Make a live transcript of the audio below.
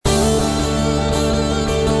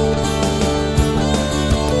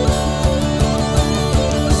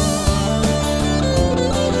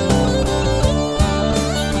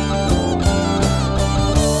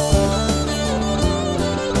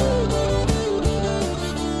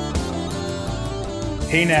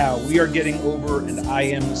Hey now, we are Getting Over, and I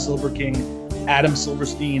am the Silver King, Adam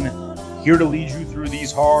Silverstein, here to lead you through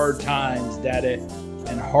these hard times, Daddy,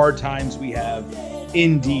 and hard times we have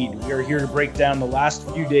indeed. We are here to break down the last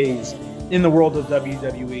few days in the world of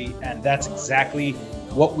WWE, and that's exactly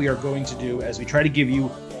what we are going to do as we try to give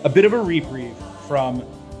you a bit of a reprieve from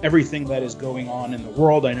everything that is going on in the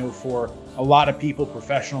world. I know for a lot of people,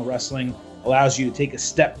 professional wrestling allows you to take a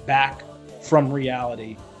step back from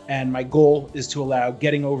reality. And my goal is to allow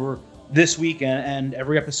Getting Over this week and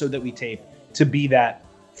every episode that we tape to be that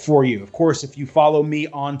for you. Of course, if you follow me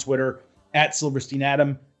on Twitter at Silverstein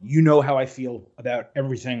Adam, you know how I feel about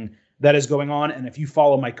everything that is going on. And if you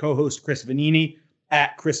follow my co-host Chris Vanini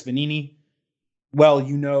at Chris Vanini, well,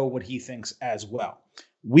 you know what he thinks as well.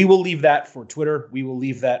 We will leave that for Twitter. We will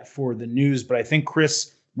leave that for the news. But I think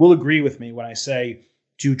Chris will agree with me when I say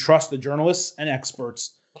to trust the journalists and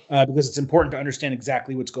experts because it's important to understand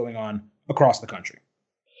exactly what's going on across the country.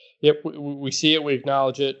 Yep, we see it, we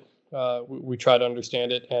acknowledge it, we try to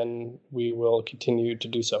understand it, and we will continue to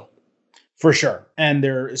do so. For sure. And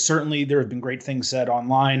there have been great things said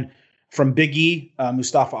online from Big E,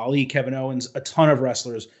 Mustafa Ali, Kevin Owens. A ton of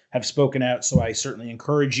wrestlers have spoken out. So I certainly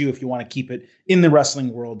encourage you, if you want to keep it in the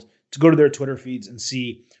wrestling world, to go to their Twitter feeds and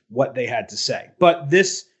see what they had to say. But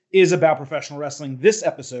this is about professional wrestling. This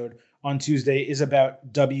episode on Tuesday is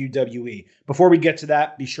about WWE. Before we get to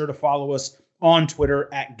that, be sure to follow us on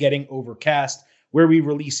Twitter at Getting Overcast, where we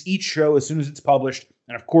release each show as soon as it's published.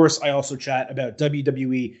 And of course, I also chat about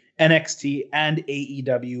WWE, NXT, and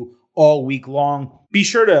AEW all week long. Be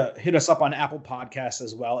sure to hit us up on Apple Podcasts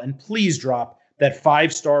as well. And please drop that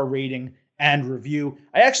 5-star rating and review.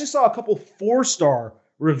 I actually saw a couple 4-star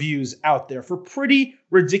reviews out there for pretty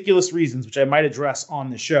ridiculous reasons, which I might address on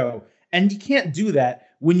the show. And you can't do that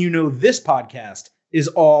when you know this podcast is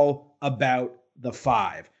all about the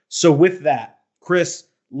 5. So with that, Chris,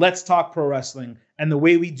 let's talk pro wrestling. And the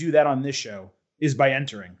way we do that on this show is by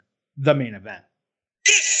entering the main event.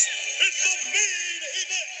 This is the main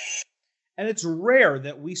event. And it's rare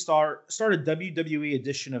that we start a WWE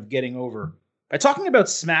edition of Getting Over by talking about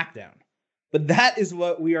SmackDown. But that is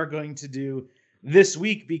what we are going to do this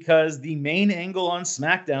week, because the main angle on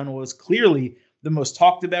SmackDown was clearly the most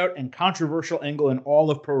talked about and controversial angle in all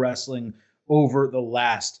of pro wrestling over the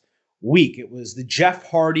last week. It was the Jeff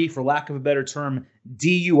Hardy, for lack of a better term,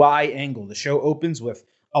 DUI angle. The show opens with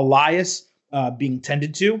Elias being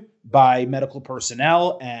tended to by medical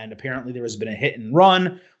personnel, and apparently there has been a hit and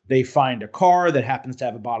run. They find a car that happens to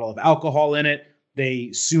have a bottle of alcohol in it.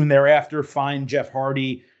 They soon thereafter find Jeff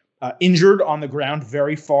Hardy injured on the ground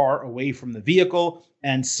very far away from the vehicle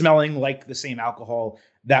and smelling like the same alcohol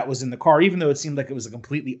that was in the car, even though it seemed like it was a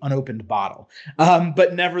completely unopened bottle.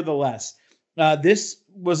 But nevertheless, this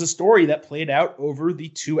was a story that played out over the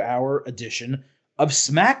 2-hour edition of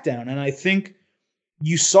SmackDown. And I think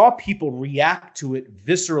you saw people react to it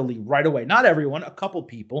viscerally right away. Not everyone, a couple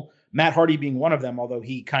people, Matt Hardy being one of them, although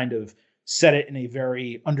he kind of said it in a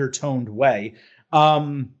very undertoned way,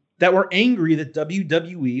 that were angry that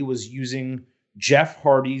WWE was using Jeff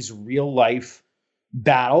Hardy's real life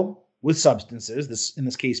battle with substances, in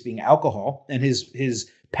this case being alcohol, and his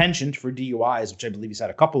penchant for DUIs, which I believe he's had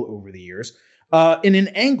a couple over the years, in an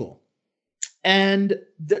angle. And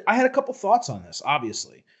I had a couple thoughts on this,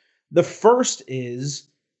 obviously. The first is,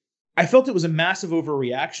 I felt it was a massive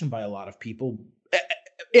overreaction by a lot of people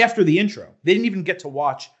after the intro. They didn't even get to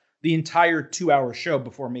watch the entire 2-hour show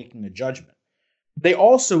before making a judgment. They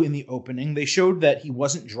also, in the opening, they showed that he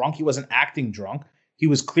wasn't drunk. He wasn't acting drunk. He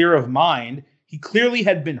was clear of mind. He clearly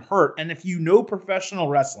had been hurt. And if you know professional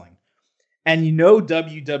wrestling and you know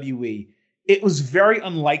WWE, it was very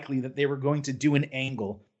unlikely that they were going to do an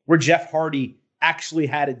angle where Jeff Hardy actually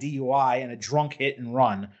had a DUI and a drunk hit and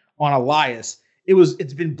run on Elias.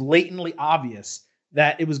 It's been blatantly obvious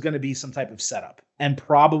that it was going to be some type of setup, and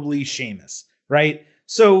probably Sheamus, right?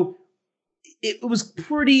 So it was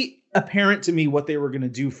pretty apparent to me what they were going to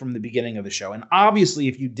do from the beginning of the show. And obviously,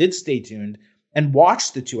 if you did stay tuned and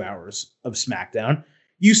watch the 2 hours of SmackDown,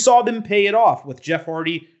 you saw them pay it off with Jeff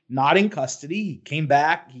Hardy not in custody. He came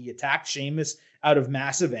back, he attacked Sheamus out of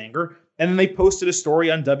massive anger, and then they posted a story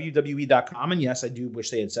on WWE.com. And yes, I do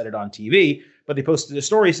wish they had said it on TV, but they posted a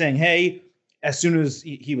story saying, hey, as soon as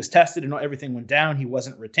he was tested and everything went down, he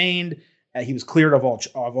wasn't retained. He was cleared of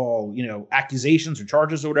all accusations or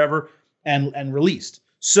charges or whatever, and released.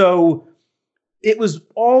 So it was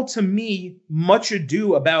all, to me, much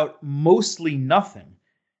ado about mostly nothing.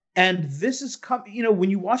 And this is,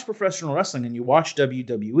 when you watch professional wrestling and you watch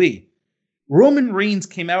WWE, Roman Reigns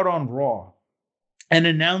came out on Raw and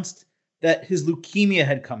announced that his leukemia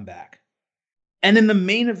had come back. And in the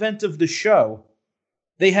main event of the show,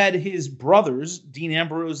 They had his brothers, Dean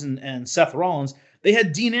Ambrose and Seth Rollins. They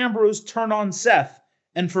had Dean Ambrose turn on Seth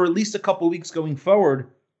and for at least a couple weeks going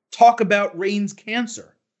forward, talk about Reigns'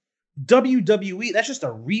 cancer. WWE, that's just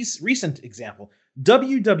a recent example.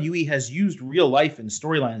 WWE has used real life in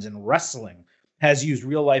storylines, and wrestling has used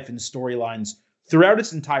real life in storylines throughout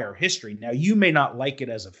its entire history. Now, you may not like it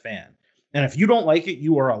as a fan. And if you don't like it,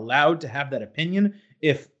 you are allowed to have that opinion.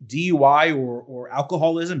 If DUI or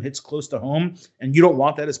alcoholism hits close to home and you don't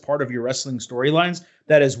want that as part of your wrestling storylines,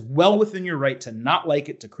 that is well within your right to not like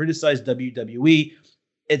it, to criticize WWE,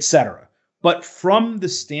 etc. But from the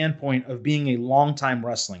standpoint of being a longtime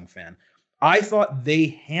wrestling fan, I thought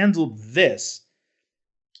they handled this.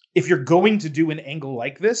 If you're going to do an angle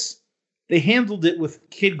like this, they handled it with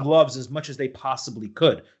kid gloves as much as they possibly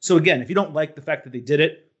could. So again, if you don't like the fact that they did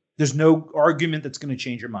it, there's no argument that's going to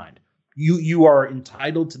change your mind. You are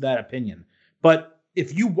entitled to that opinion. But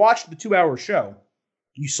if you watched the 2-hour show,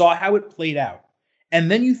 you saw how it played out.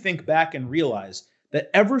 And then you think back and realize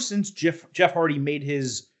that ever since Jeff Hardy made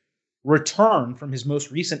his return from his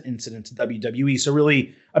most recent incident to WWE, so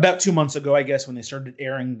really about 2 months ago, I guess, when they started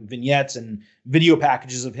airing vignettes and video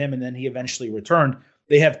packages of him, and then he eventually returned,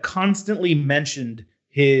 they have constantly mentioned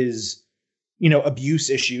his, abuse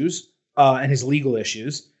issues and his legal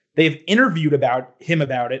issues. They've interviewed him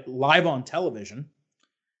about it live on television.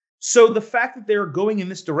 So the fact that they're going in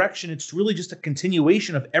this direction, it's really just a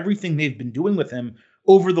continuation of everything they've been doing with him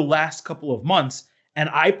over the last couple of months. And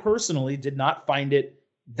I personally did not find it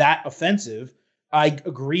that offensive. I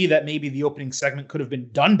agree that maybe the opening segment could have been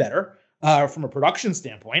done better from a production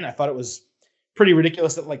standpoint. I thought it was pretty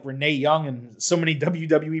ridiculous that like Renee Young and so many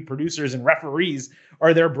WWE producers and referees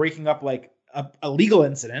are there breaking up like a legal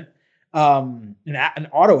incident, an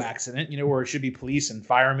auto accident, where it should be police and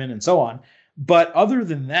firemen and so on. But other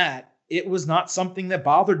than that, it was not something that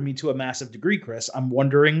bothered me to a massive degree, Chris. I'm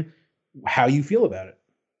wondering how you feel about it.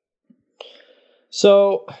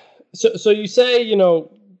 So you say,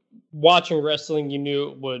 watching wrestling, you knew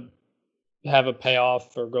it would have a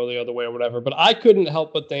payoff or go the other way or whatever. But I couldn't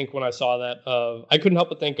help but think when I saw that of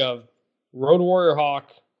Road Warrior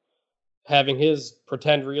Hawk having his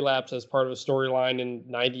pretend relapse as part of a storyline in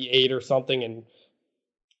 98 or something, and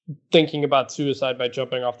thinking about suicide by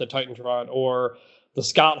jumping off the Titantron, or the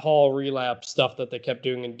Scott Hall relapse stuff that they kept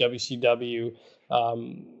doing in WCW.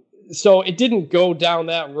 So it didn't go down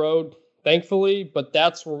that road, thankfully, but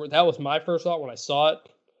that was my first thought when I saw it.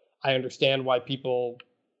 I understand why people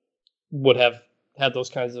would have had those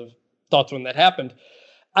kinds of thoughts when that happened.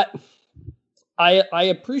 I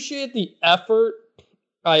appreciate the effort.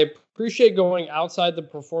 I appreciate going outside the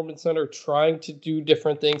Performance Center, trying to do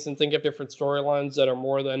different things and think of different storylines that are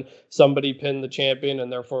more than somebody pinned the champion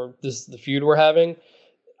and therefore this is the feud we're having.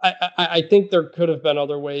 I think there could have been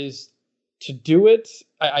other ways to do it.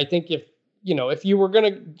 I think if you were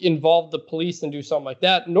going to involve the police and do something like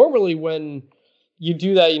that, normally when you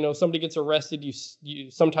do that, somebody gets arrested,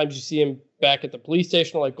 you sometimes you see him back at the police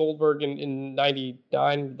station like Goldberg in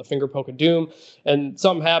 99, the finger poke of doom, and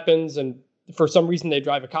something happens and for some reason they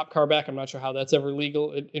drive a cop car back. I'm not sure how that's ever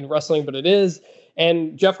legal in wrestling, but it is.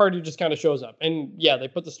 And Jeff Hardy just kind of shows up. And yeah, they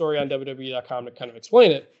put the story on WWE.com to kind of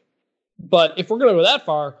explain it. But if we're going to go that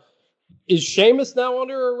far, is Sheamus now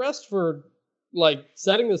under arrest for like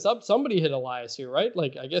setting this up? Somebody hit Elias here, right?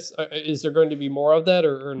 Like, I guess, is there going to be more of that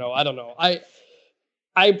or no? I don't know. I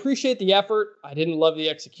appreciate the effort. I didn't love the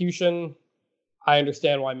execution. I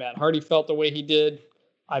understand why Matt Hardy felt the way he did.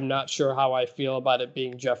 I'm not sure how I feel about it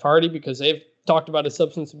being Jeff Hardy, because they've talked about his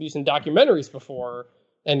substance abuse in documentaries before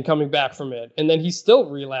and coming back from it. And then he still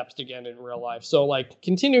relapsed again in real life. So like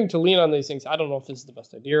continuing to lean on these things, I don't know if this is the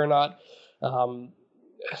best idea or not.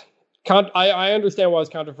 I understand why it's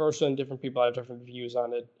controversial and different people have different views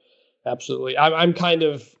on it. Absolutely. I'm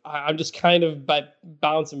just kind of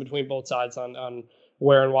bouncing between both sides on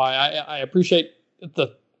where and why. I appreciate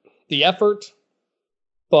the effort,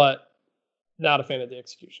 but not a fan of the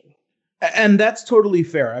execution. And that's totally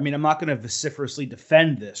fair. I mean, I'm not going to vociferously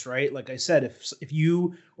defend this, right? Like I said, if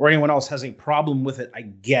you or anyone else has a problem with it, I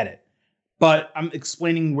get it. But I'm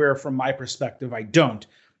explaining where, from my perspective, I don't.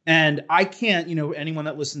 And I can't, anyone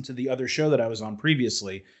that listened to the other show that I was on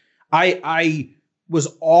previously, I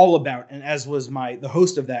was all about, and as was the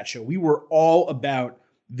host of that show, we were all about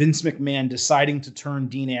Vince McMahon deciding to turn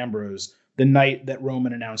Dean Ambrose the night that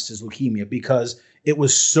Roman announced his leukemia, because it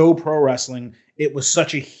was so pro wrestling. It was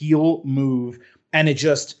such a heel move. And it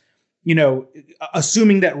just,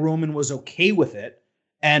 assuming that Roman was okay with it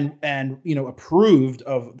and approved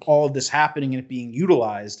of all of this happening and it being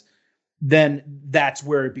utilized, then that's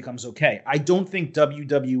where it becomes okay. I don't think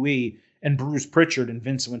WWE and Bruce Pritchard and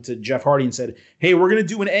Vince went to Jeff Hardy and said, "Hey, we're going to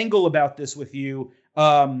do an angle about this with you.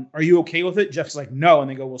 Are you okay with it?" Jeff's like, "No." And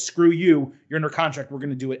they go, "Well, screw you. You're under contract. We're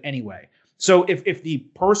going to do it anyway." So if the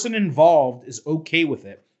person involved is okay with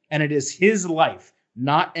it, and it is his life,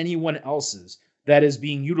 not anyone else's, that is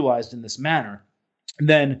being utilized in this manner,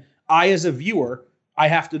 then I, as a viewer, I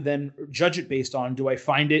have to then judge it based on, do I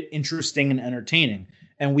find it interesting and entertaining?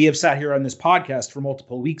 And we have sat here on this podcast for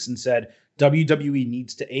multiple weeks and said, WWE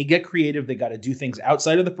needs to get creative. They got to do things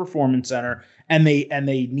outside of the Performance Center, and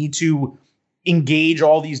they need to engage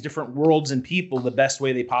all these different worlds and people the best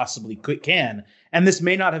way they possibly can. And this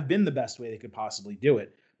may not have been the best way they could possibly do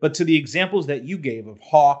it. But to the examples that you gave of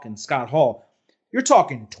Hawk and Scott Hall, you're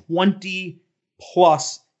talking 20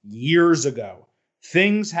 plus years ago.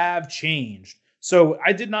 Things have changed. So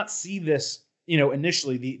I did not see this,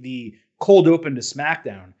 initially, the cold open to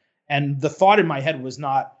SmackDown. And the thought in my head was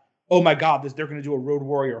not, oh my God, they're going to do a Road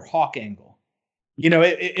Warrior Hawk angle.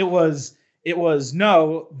 It was,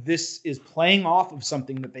 no, this is playing off of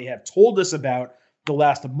something that they have told us about the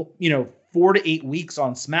last, 4 to 8 weeks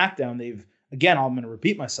on SmackDown. I'm going to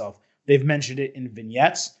repeat myself. They've mentioned it in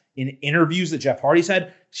vignettes, in interviews that Jeff Hardy's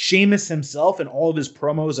had. Sheamus himself and all of his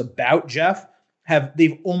promos about Jeff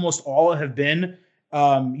they've almost all have been,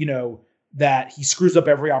 that he screws up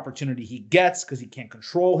every opportunity he gets because he can't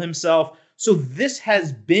control himself. So this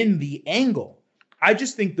has been the angle. I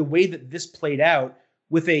just think the way that this played out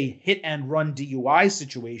with a hit and run DUI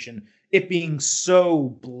situation, it being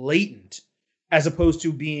so blatant as opposed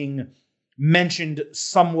to being mentioned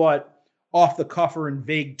somewhat off the cuff or in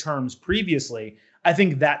vague terms previously, I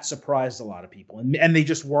think that surprised a lot of people, and they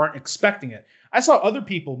just weren't expecting it. I saw other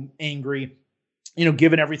people angry,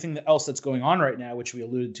 given everything else that's going on right now, which we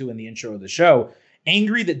alluded to in the intro of the show,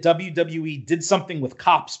 angry that WWE did something with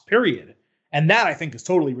cops, period. And that, I think, is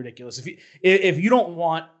totally ridiculous. If you don't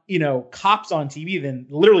want, cops on TV, then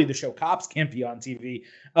literally the show Cops can't be on TV.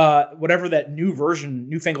 Whatever that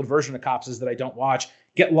newfangled version of Cops is that I don't watch,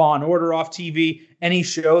 get Law and Order off TV. Any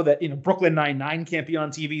show that, Brooklyn Nine-Nine can't be on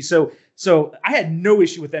TV. So I had no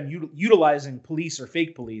issue with them utilizing police or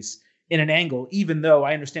fake police in an angle, even though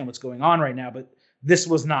I understand what's going on right now. But this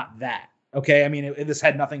was not that. Okay, I mean, this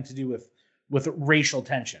had nothing to do with racial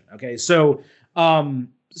tension. Okay, so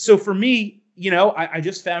for me, I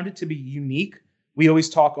just found it to be unique. We always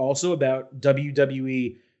talk also about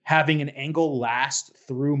WWE having an angle last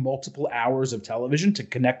through multiple hours of television to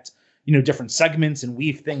connect, different segments and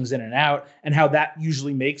weave things in and out, and how that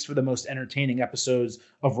usually makes for the most entertaining episodes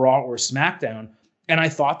of Raw or SmackDown. And I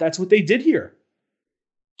thought that's what they did here.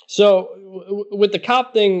 So with the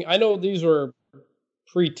cop thing, I know these were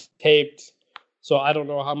pre-taped, so I don't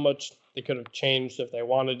know how much they could have changed if they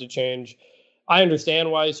wanted to change. I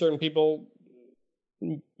understand why certain people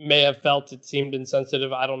may have felt it seemed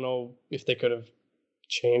insensitive. I don't know if they could have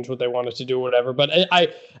changed what they wanted to do or whatever, but I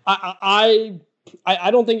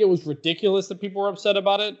don't think it was ridiculous that people were upset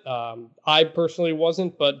about it. I personally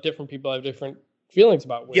wasn't, but different people have different feelings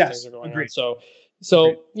about where things are going on.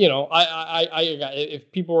 So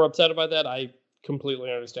if people were upset about that, I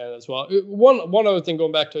completely understand that as well. One other thing,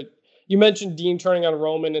 going back to it, you mentioned Dean turning on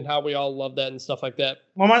Roman and how we all love that and stuff like that.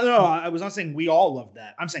 Well, no, I was not saying we all loved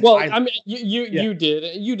that. I'm saying, you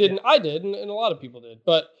didn't, I did, and a lot of people did.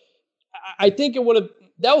 But I think that was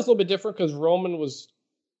a little bit different because Roman was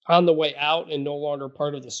on the way out and no longer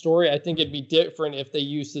part of the story. I think it'd be different if they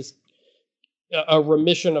used this a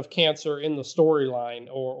remission of cancer in the storyline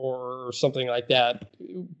or something like that.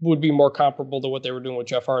 It would be more comparable to what they were doing with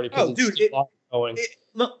Jeff Hardy.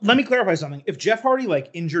 Let me clarify something. If Jeff Hardy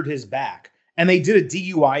injured his back and they did a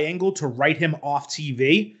DUI angle to write him off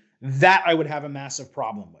TV, that I would have a massive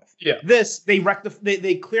problem with. Yeah. This, they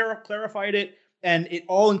clarified it, and it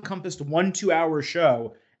all encompassed 1 2-hour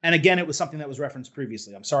show. And again, it was something that was referenced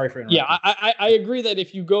previously. I'm sorry for interrupting. Yeah, I agree that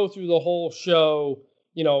if you go through the whole show,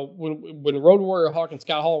 when Road Warrior Hawk and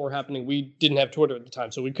Scott Hall were happening, we didn't have Twitter at the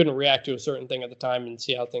time, so we couldn't react to a certain thing at the time and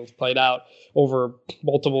see how things played out over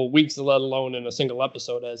multiple weeks, let alone in a single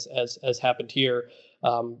episode, as happened here.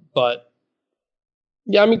 But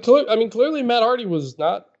yeah, clearly Matt Hardy was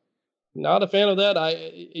not a fan of that.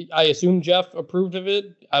 I assume Jeff approved of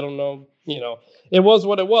it. I don't know. It was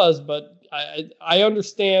what it was, but I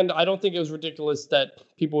understand. I don't think it was ridiculous that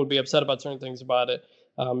people would be upset about certain things about it.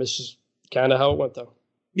 It's just kind of how it went, though.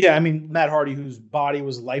 Yeah, Matt Hardy, whose body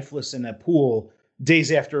was lifeless in a pool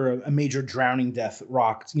days after a major drowning death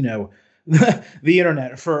rocked, the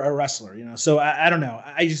internet for a wrestler, So I don't know.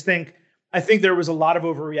 I think there was a lot of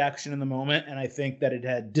overreaction in the moment, and I think that it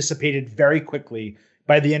had dissipated very quickly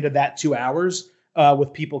by the end of that 2 hours.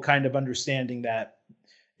 with people kind of understanding that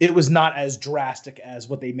it was not as drastic as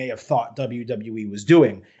what they may have thought WWE was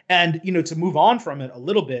doing. And, to move on from it a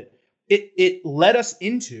little bit, it led us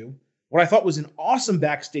into what I thought was an awesome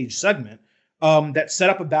backstage segment that set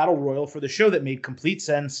up a battle royal for the show that made complete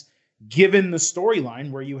sense given the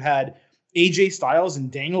storyline where you had AJ Styles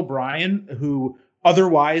and Daniel Bryan, who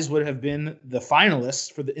otherwise would have been the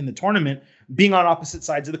finalists in the tournament, being on opposite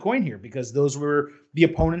sides of the coin here because those were the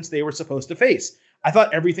opponents they were supposed to face. I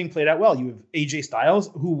thought everything played out well. You have AJ Styles,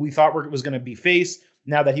 who we thought was going to be face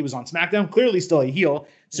now that he was on SmackDown, clearly still a heel,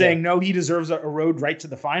 saying no, he deserves a road right to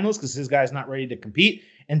the finals because his guy's not ready to compete.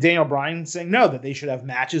 And Daniel Bryan saying no, that they should have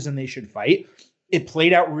matches and they should fight. It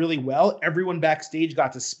played out really well. Everyone backstage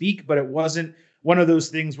got to speak, but it wasn't one of those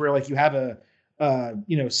things where like you have a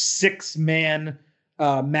 6-man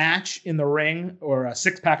match in the ring, or a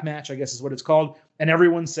 6-pack match, I guess is what it's called. And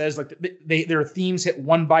everyone says like their themes hit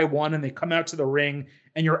one by one and they come out to the ring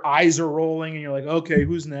and your eyes are rolling and you're like, okay,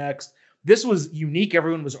 who's next? This was unique.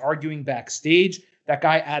 Everyone was arguing backstage. That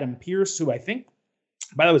guy, Adam Pearce, who I think,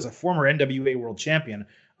 by the way, is a former NWA world champion,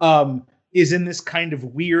 is in this kind of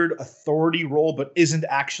weird authority role, but isn't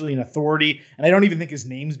actually an authority. And I don't even think his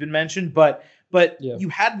name's been mentioned, but you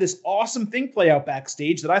had this awesome thing play out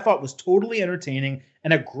backstage that I thought was totally entertaining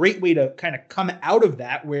and a great way to kind of come out of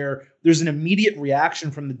that, where there's an immediate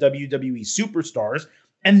reaction from the WWE superstars.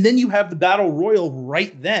 And then you have the battle royal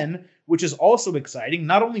right then, which is also exciting.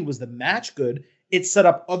 Not only was the match good, it set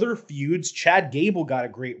up other feuds. Chad Gable got a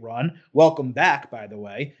great run. Welcome back, by the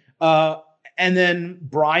way. And then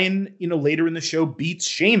Bryan, later in the show beats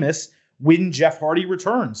Sheamus when Jeff Hardy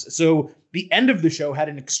returns. So the end of the show had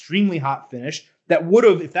an extremely hot finish that would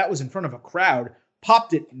have, if that was in front of a crowd,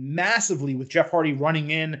 popped it massively with Jeff Hardy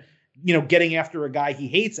running in, getting after a guy he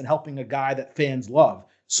hates and helping a guy that fans love.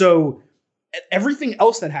 So everything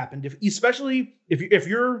else that happened, especially if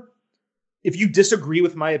you disagree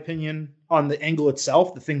with my opinion on the angle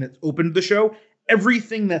itself, the thing that opened the show,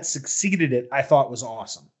 everything that succeeded it, I thought was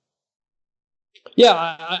awesome.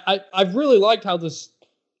 Yeah, I've really liked how this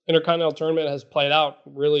Intercontinental Tournament has played out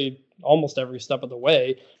really almost every step of the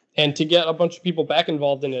way. And to get a bunch of people back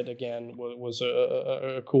involved in it again was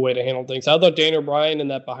a cool way to handle things. I thought Daniel Bryan in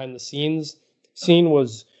that behind the scenes scene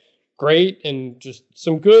was great, and just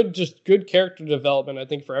good character development, I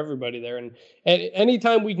think, for everybody there. And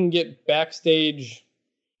anytime we can get backstage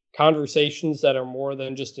conversations that are more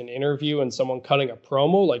than just an interview and someone cutting a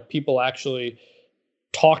promo, like people actually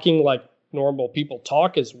talking like normal people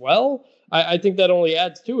talk as well, I think that only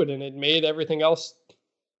adds to it. And it made everything else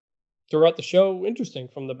throughout the show interesting,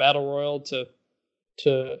 from the battle royal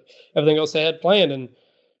to everything else they had planned. And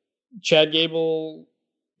Chad Gable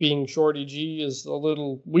being Shorty G is a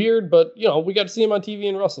little weird, but we got to see him on TV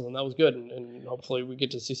and wrestle, and that was good. And hopefully we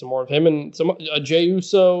get to see some more of him and some Jey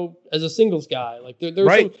Uso as a singles guy. Like there's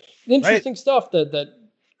some interesting stuff that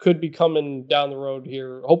could be coming down the road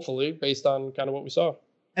here, hopefully, based on kind of what we saw.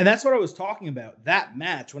 And that's what I was talking about. That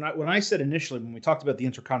match, when I said initially, when we talked about the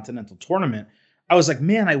Intercontinental Tournament, I was like,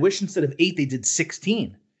 man, I wish instead of 8 they did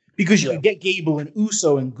 16, because you could get Gable and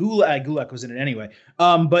Uso and Gulak was in it anyway.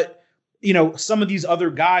 But some of these other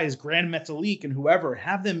guys, Grand Metalik and whoever,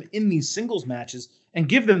 have them in these singles matches and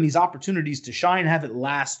give them these opportunities to shine, have it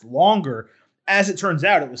last longer. As it turns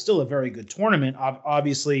out, it was still a very good tournament.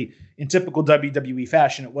 Obviously, in typical WWE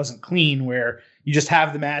fashion, it wasn't clean, where you just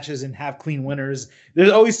have the matches and have clean winners.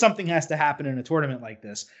 There's always something has to happen in a tournament like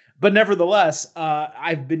this. But nevertheless,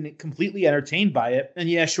 I've been completely entertained by it. And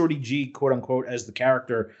yeah, Shorty G, quote unquote, as the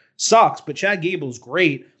character sucks, but Chad Gable's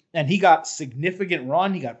great. And he got significant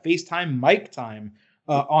run. He got FaceTime mic time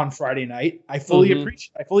on Friday night. I fully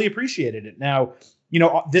appreciated it. Now,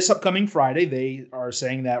 this upcoming Friday, they are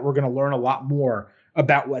saying that we're going to learn a lot more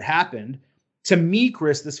about what happened. To me,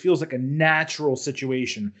 Chris, this feels like a natural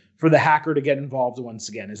situation for the hacker to get involved once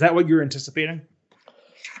again. Is that what you're anticipating?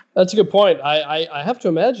 That's a good point. I have to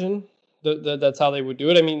imagine that that's how they would do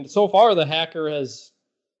it. I mean, so far the hacker has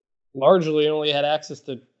largely only had access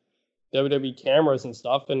to WWE cameras and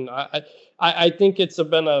stuff, and I think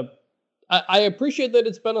I appreciate that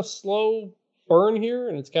it's been a slow burn here,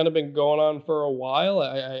 and it's kind of been going on for a while.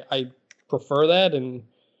 I prefer that, and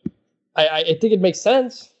I think it makes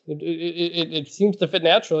sense. It seems to fit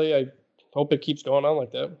naturally. I hope it keeps going on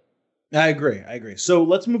like that. I agree. So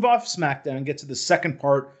let's move off SmackDown and get to the second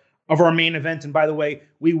part of our main event. And by the way,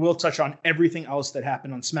 we will touch on everything else that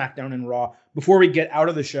happened on SmackDown and Raw before we get out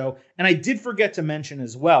of the show. And I did forget to mention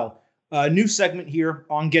as well, a new segment here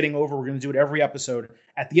on Getting Over. We're going to do it every episode.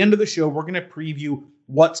 At the end of the show, we're going to preview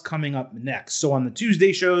what's coming up next. So on the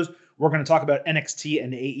Tuesday shows, we're going to talk about NXT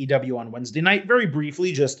and AEW on Wednesday night, very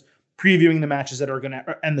briefly, just previewing the matches that are going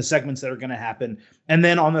to, and the segments that are going to happen. And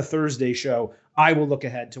then on the Thursday show, I will look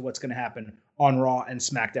ahead to what's going to happen on Raw and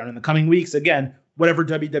SmackDown in the coming weeks. Again, whatever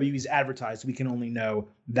WWE's advertised, we can only know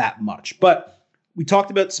that much. But we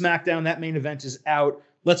talked about SmackDown. That main event is out.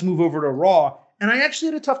 Let's move over to Raw. And I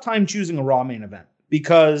actually had a tough time choosing a Raw main event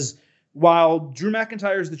because while Drew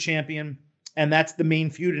McIntyre is the champion, and that's the main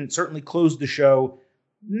feud, and it certainly closed the show,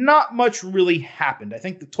 not much really happened. I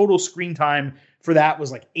think the total screen time for that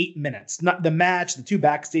was like 8 minutes. Not the match, the 2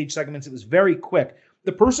 backstage segments, it was very quick.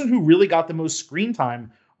 The person who really got the most screen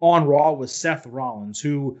time on Raw was Seth Rollins,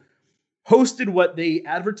 who hosted what they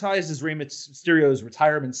advertised as Rey Mysterio's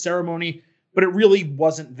retirement ceremony, but it really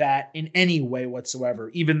wasn't that in any way whatsoever,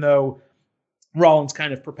 even though Rollins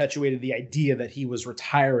kind of perpetuated the idea that he was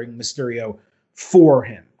retiring Mysterio for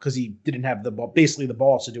him because he didn't have the ball, basically the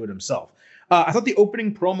balls to do it himself. I thought the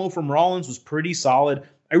opening promo from Rollins was pretty solid.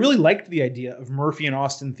 I really liked the idea of Murphy and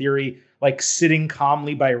Austin Theory like sitting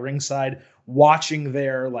calmly by ringside, watching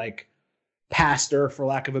their like pastor, for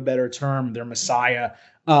lack of a better term, their messiah,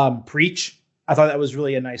 preach. I thought that was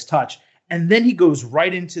really a nice touch. And then he goes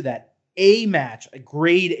right into that A match, a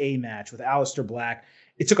grade A match with Aleister Black.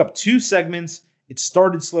 It took up 2 segments. It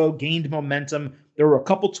started slow, gained momentum. There were a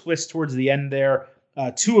couple twists towards the end there.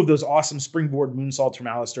 2 of those awesome springboard moonsaults from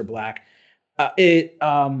Aleister Black.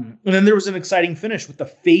 And then there was an exciting finish with the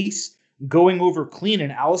face going over clean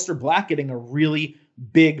and Aleister Black getting a really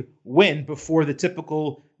big win before the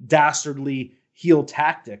typical dastardly heel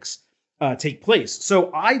tactics take place.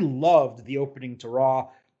 So I loved the opening to Raw.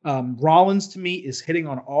 Rollins to me is hitting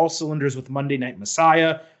on all cylinders with Monday Night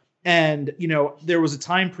Messiah. And, you know, there was a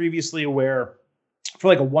time previously where for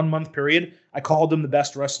like a 1-month period, I called him the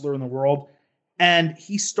best wrestler in the world. And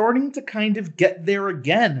he's starting to kind of get there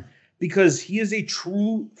again because he is a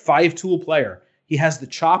true 5-tool player. He has the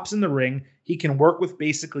chops in the ring. He can work with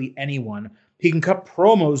basically anyone. He can cut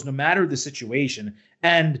promos no matter the situation.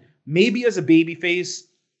 And maybe as a babyface,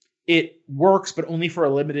 it works, but only for a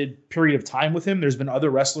limited period of time with him. There's been other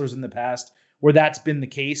wrestlers in the past where that's been the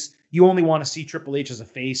case. You only want to see Triple H as a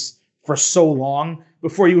face for so long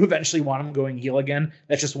before you eventually want him going heel again.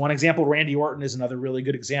 That's just one example. Randy Orton is another really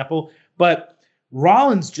good example. But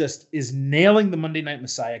Rollins just is nailing the Monday Night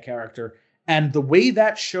Messiah character. And the way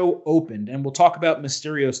that show opened, and we'll talk about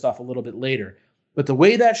Mysterio stuff a little bit later, but the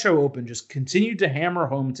way that show opened just continued to hammer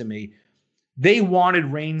home to me. They wanted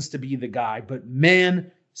Reigns to be the guy, but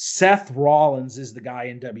man, Seth Rollins is the guy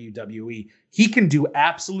in WWE. He can do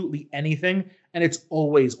absolutely anything, and it's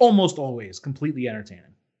always, almost always, completely entertaining.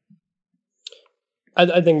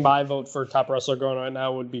 I think my vote for top wrestler going right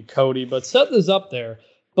now would be Cody, but Seth is up there.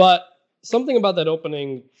 But something about that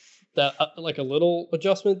opening that like a little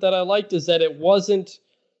adjustment that I liked is that it wasn't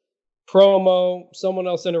promo, someone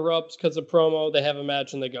else interrupts because of promo, they have a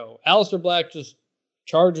match and they go. Aleister Black just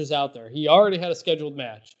charges out there. He already had a scheduled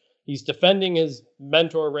match. He's defending his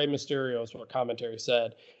mentor, Rey Mysterio, is what commentary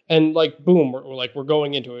said. And like, boom, we're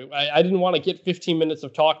going into it. I didn't want to get 15 minutes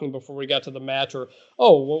of talking before we got to the match or,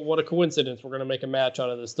 oh, what a coincidence. We're going to make a match out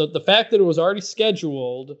of this. The fact that it was already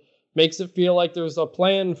scheduled makes it feel like there's a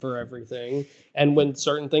plan for everything. And when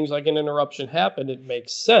certain things like an interruption happen, it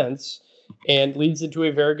makes sense and leads into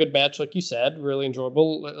a very good match, like you said, really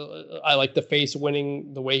enjoyable. I like the face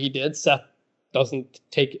winning the way he did. Seth doesn't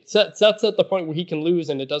take it. Seth's at the point where he can lose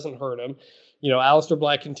and it doesn't hurt him. You know, Aleister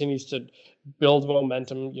Black continues to build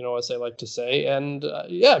momentum, you know, as I like to say. And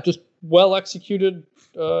just well executed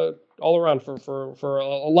all around for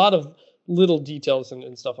a lot of little details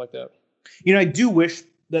and stuff like that. You know, I do wish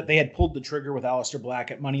that they had pulled the trigger with Aleister Black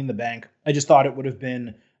at Money in the Bank. I just thought it would have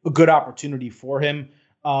been a good opportunity for him.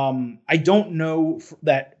 I don't know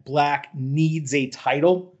that Black needs a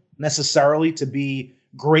title necessarily to be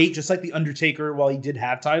great, just like The Undertaker, while he did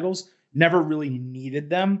have titles, never really needed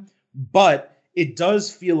them. But it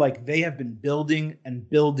does feel like they have been building and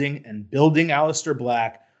building and building Aleister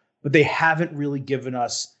Black, but they haven't really given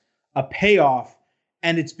us a payoff.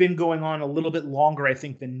 And it's been going on a little bit longer, I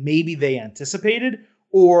think, than maybe they anticipated,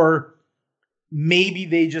 or maybe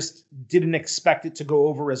they just didn't expect it to go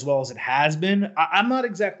over as well as it has been. I'm not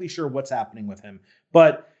exactly sure what's happening with him.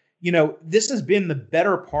 But, you know, this has been the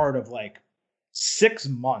better part of like 6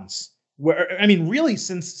 months where, I mean, really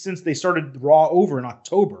since they started Raw over in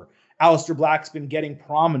October, Aleister Black's been getting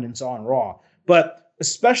prominence on Raw. But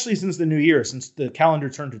especially since the new year, since the calendar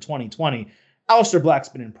turned to 2020, Aleister Black's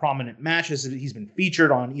been in prominent matches. He's been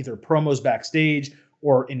featured on either promos backstage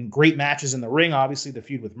or in great matches in the ring. Obviously, the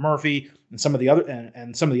feud with Murphy and some of the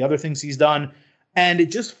other things he's done. And it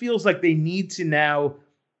just feels like they need to now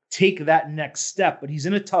take that next step. But he's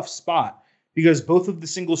in a tough spot because both of the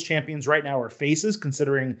singles champions right now are faces,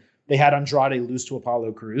 considering They had Andrade lose to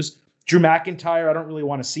Apollo Crews. Drew McIntyre, I don't really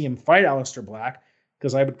want to see him fight Aleister Black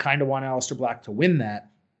because I would kind of want Aleister Black to win that.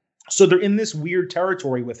 So they're in this weird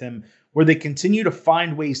territory with him where they continue to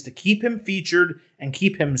find ways to keep him featured and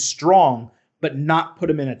keep him strong, but not put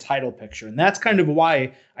him in a title picture. And that's kind of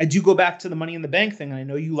why I do go back to the Money in the Bank thing. And I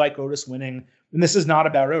know you like Otis winning, and this is not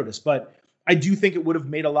about Otis, but I do think it would have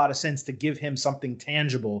made a lot of sense to give him something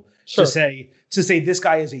tangible to say this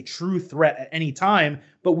guy is a true threat at any time,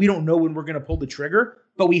 but we don't know when we're going to pull the trigger.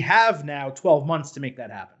 But we have now 12 months to make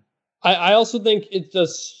that happen. I also think it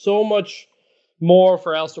does so much more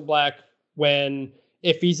for Aleister Black when,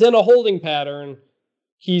 if he's in a holding pattern,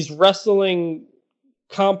 he's wrestling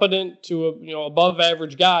competent to above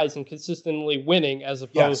average guys and consistently winning, as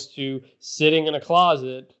opposed to sitting in a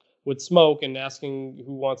closet with smoke and asking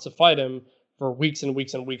who wants to fight him for weeks and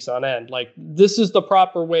weeks and weeks on end. Like, this is the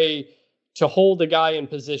proper way to hold a guy in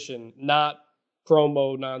position, not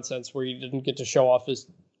promo nonsense where he didn't get to show off his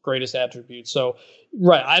greatest attributes. So,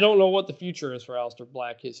 right, I don't know what the future is for Aleister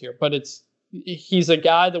Black is here, but he's a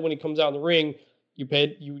guy that when he comes out in the ring,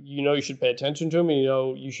 you should pay attention to him,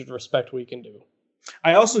 and you should respect what he can do.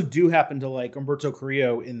 I also do happen to like Humberto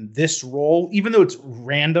Carrillo in this role, even though it's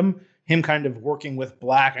random, him kind of working with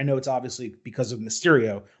Black. I know it's obviously because of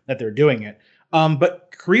Mysterio that they're doing it.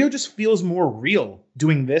 But Carrillo just feels more real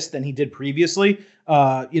doing this than he did previously.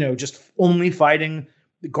 Just only fighting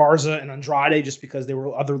Garza and Andrade just because they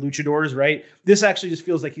were other luchadors, right? This actually just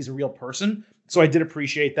feels like he's a real person. So I did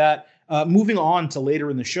appreciate that. Moving on to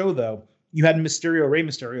later in the show, though, you had Rey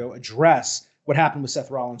Mysterio address what happened with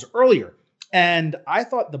Seth Rollins earlier. And I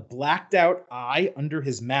thought the blacked out eye under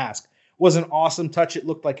his mask was an awesome touch. It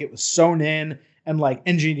looked like it was sewn in and like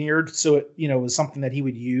engineered. So it, was something that he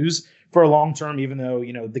would use for a long term, even though,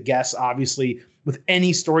 the guess obviously with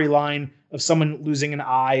any storyline of someone losing an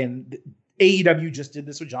eye, and AEW just did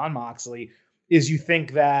this with Jon Moxley, is you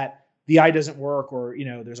think that the eye doesn't work or,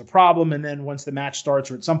 there's a problem. And then once the match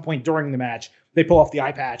starts or at some point during the match, they pull off the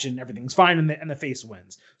eye patch and everything's fine and the face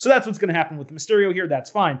wins. So that's what's going to happen with Mysterio here. That's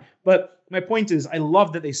fine. But my point is, I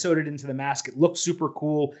love that they sewed it into the mask. It looked super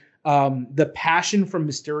cool. The passion from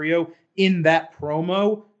Mysterio in that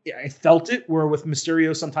promo, I felt it, where with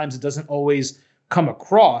Mysterio, sometimes it doesn't always come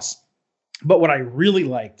across. But what I really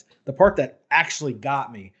liked, the part that actually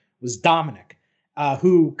got me, was Dominic,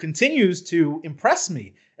 who continues to impress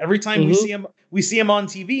me. Every time we see him on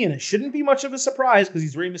TV, and it shouldn't be much of a surprise because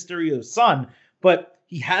he's Rey Mysterio's son, but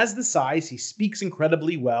he has the size, he speaks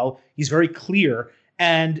incredibly well, he's very clear,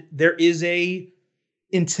 and there is a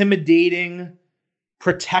intimidating,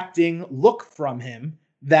 protecting look from him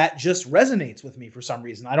that just resonates with me for some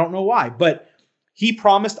reason. I don't know why, but he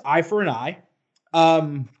promised eye for an eye,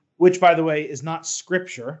 which, by the way, is not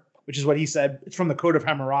scripture, which is what he said. It's from the Code of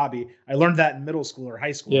Hammurabi. I learned that in middle school or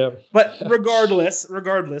high school. Yeah. But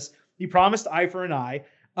regardless, he promised eye for an eye.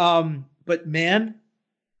 But man,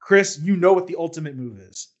 Chris, you know what the ultimate move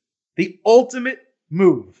is. The ultimate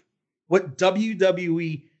move, what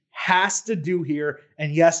WWE has to do here,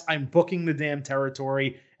 and yes, I'm booking the damn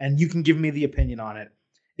territory, and you can give me the opinion on it.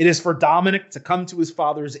 It is for Dominic to come to his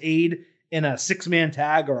father's aid in a 6-man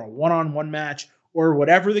tag or a one-on-one match or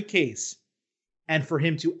whatever the case, and for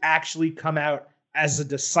him to actually come out as a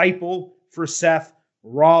disciple for Seth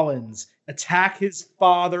Rollins, attack his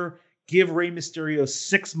father, give Rey Mysterio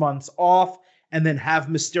 6 months off, and then have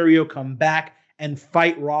Mysterio come back and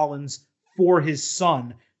fight Rollins for his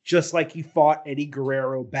son, just like he fought Eddie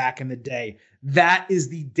Guerrero back in the day. That is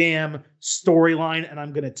the damn storyline, and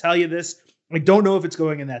I'm going to tell you this. I don't know if it's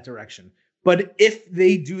going in that direction, but if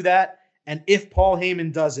they do that, and if Paul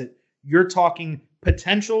Heyman does it, you're talking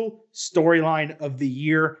potential storyline of the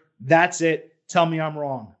year. That's it. Tell me I'm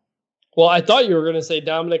wrong. Well, I thought you were going to say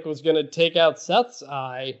Dominic was going to take out Seth's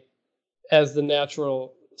eye as the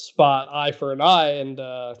natural spot, eye for an eye, and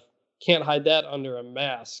can't hide that under a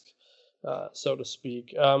mask, so to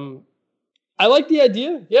speak. I like the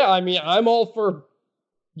idea. Yeah, I mean, I'm all for,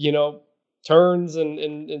 turns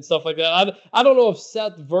and stuff like that. I don't know if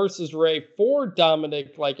Seth versus Rey for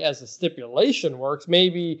Dominic, like as a stipulation, works.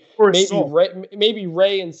 Maybe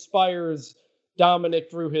Rey inspires Dominic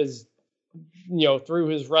through his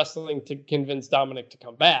wrestling to convince Dominic to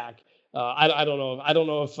come back. I don't know. I don't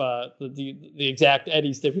know if the exact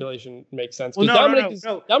Eddie stipulation makes sense. Well, Dominic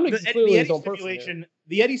is clearly his own person.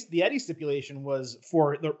 The Eddie stipulation was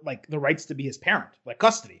for the rights to be his parent, like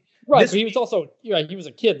custody. Right, but he was also, he was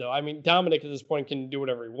a kid, though. I mean, Dominic at this point can do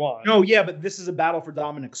whatever he wants. No, yeah, but this is a battle for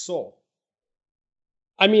Dominic's soul.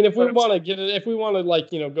 I mean, if we want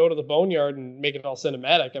to go to the boneyard and make it all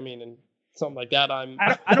cinematic, I mean, and something like that,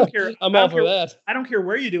 I don't care. I'm all for that. I don't care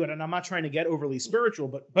where you do it, and I'm not trying to get overly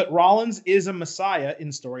spiritual, but Rollins is a messiah in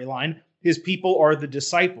storyline. His people are the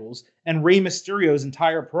disciples, and Rey Mysterio's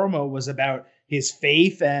entire promo was about his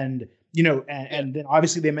faith, and and then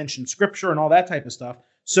obviously they mentioned scripture and all that type of stuff.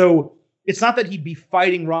 So it's not that he'd be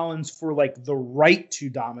fighting Rollins for like the right to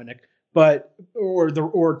Dominic, but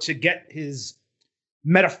or to get his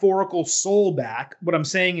metaphorical soul back. What I'm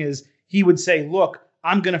saying is he would say, look,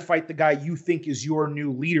 I'm going to fight the guy you think is your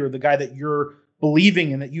new leader, the guy that you're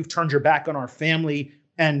believing in, that you've turned your back on our family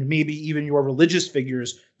and maybe even your religious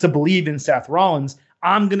figures to believe in Seth Rollins.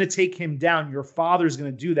 I'm going to take him down. Your father's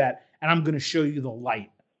going to do that, and I'm going to show you the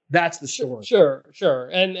light. That's the story. Sure.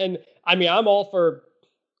 And I mean, I'm all for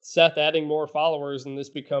Seth adding more followers, and this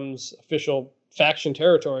becomes official faction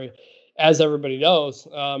territory, as everybody knows.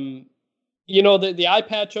 The eye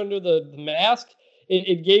patch under the mask,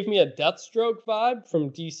 it gave me a Deathstroke vibe from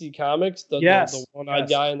DC Comics, the one-eyed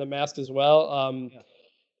guy in the mask as well.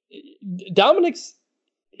 Dominic's,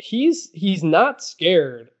 he's not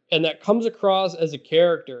scared, and that comes across as a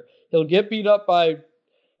character. He'll get beat up by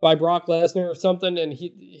Brock Lesnar or something, and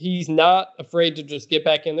he's not afraid to just get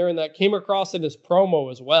back in there, and that came across in his promo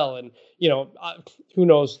as well. And who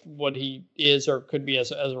knows what he is or could be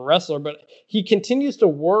as a wrestler, but he continues to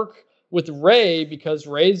work with Rey because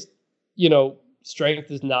Rey's strength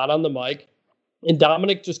is not on the mic, and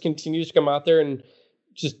Dominic just continues to come out there and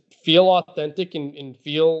just feel authentic and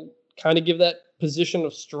feel kind of give that position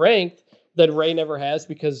of strength that Rey never has,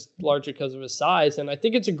 largely because of his size. And I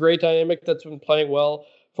think it's a great dynamic that's been playing well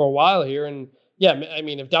for a while here. And yeah, I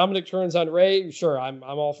mean, if Dominic turns on Rey, sure, I'm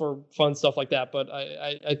all for fun stuff like that. But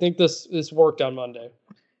I think this worked on Monday.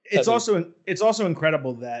 It's also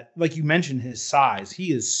incredible that, like you mentioned, his size.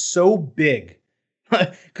 He is so big,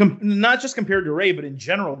 not just compared to Rey, but in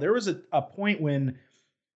general. There was a point when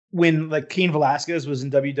like Cain Velasquez was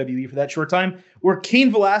in WWE for that short time, where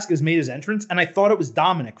Cain Velasquez made his entrance, and I thought it was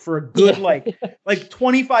Dominic for a good like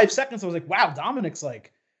 25 seconds. I was like, wow, Dominic's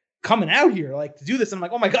like coming out here like to do this. And I'm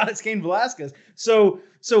like, oh my God, it's Cain Velasquez. So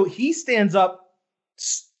he stands up,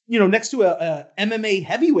 next to a MMA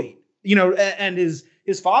heavyweight, and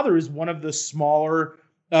his father is one of the smaller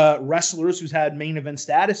wrestlers who's had main event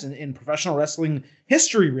status in professional wrestling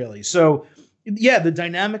history, really. So yeah, the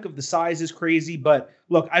dynamic of the size is crazy, but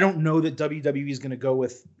look, I don't know that WWE is going to go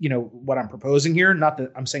with, what I'm proposing here. Not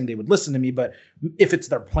that I'm saying they would listen to me, but if it's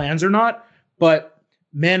their plans or not. But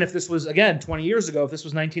man, if this was, again, 20 years ago, if this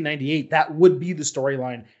was 1998, that would be the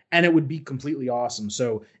storyline, and it would be completely awesome.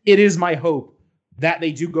 So it is my hope that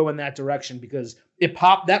they do go in that direction, because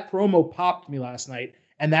that promo popped me last night,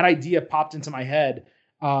 and that idea popped into my head.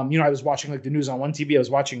 I was watching like the news on one TV, I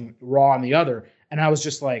was watching Raw on the other, and I was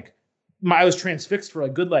just like, I was transfixed for a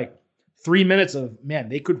good 3 minutes of, man,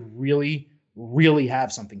 they could really, really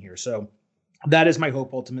have something here. So that is my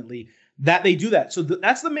hope ultimately, that they do that. So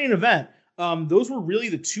that's the main event. Those were really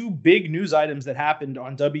the two big news items that happened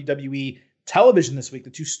on WWE television this week,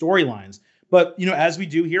 the two storylines. But, as we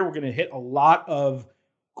do here, we're going to hit a lot of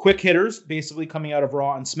quick hitters basically coming out of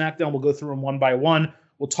Raw and SmackDown. We'll go through them one by one.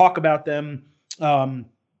 We'll talk about them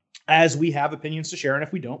as we have opinions to share. And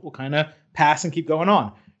if we don't, we'll kind of pass and keep going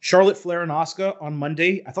on. Charlotte Flair and Asuka on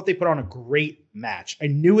Monday, I thought they put on a great match. I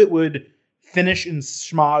knew it would finish in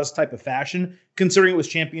schmaz type of fashion, considering it was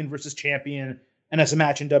champion versus champion, and as a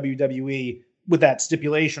match in WWE with that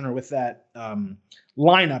stipulation or with that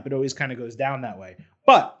lineup, it always kind of goes down that way.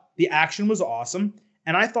 But the action was awesome,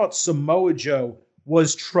 and I thought Samoa Joe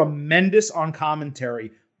was tremendous on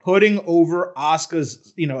commentary, putting over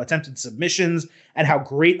Asuka's attempted submissions and how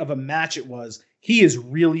great of a match it was. He is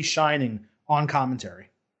really shining on commentary.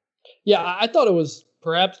 Yeah, I thought it was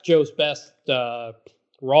perhaps Joe's best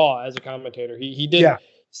Raw as a commentator. He did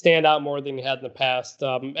stand out more than he had in the past.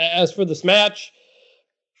 As for this match,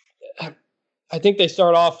 I think they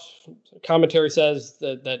start off, commentary says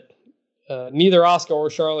that neither Asuka or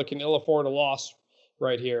Charlotte can ill afford a loss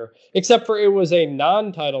right here, except for it was a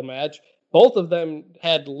non-title match. Both of them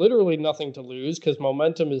had literally nothing to lose because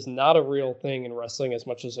momentum is not a real thing in wrestling as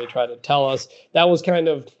much as they try to tell us. That was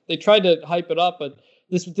they tried to hype it up, but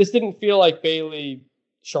this didn't feel like Bayley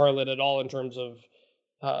Charlotte at all in terms of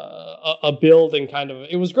a build and kind of,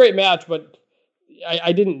 it was a great match, but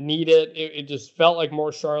I didn't need it. It just felt like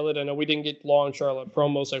more Charlotte. I know we didn't get long Charlotte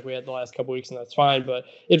promos like we had the last couple weeks, and that's fine, but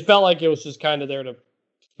it felt like it was just kind of there to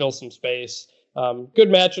fill some space. Good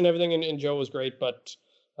match and everything, and Joe was great, but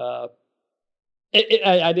I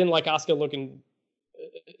didn't like Asuka looking,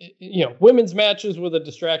 women's matches with a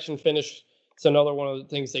distraction finish. It's another one of the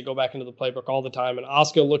things they go back into the playbook all the time. And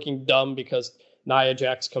Asuka looking dumb because Nia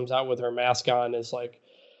Jax comes out with her mask on is like,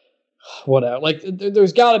 Whatever. Like,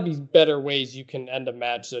 there's got to be better ways you can end a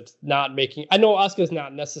match that's not making. I know Asuka's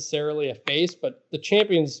not necessarily a face, but the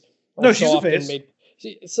champions are No, so she's a often face. made.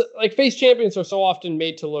 Like, face champions are so often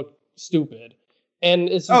made to look stupid, and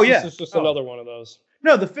it's just, Oh, yeah. it's just Oh. another one of those.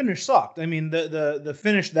 No, the finish sucked. I mean, the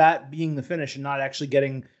finish, that being the finish and not actually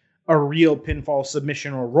getting a real pinfall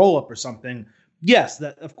submission or roll up or something. Yes,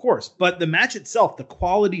 that of course. But the match itself, the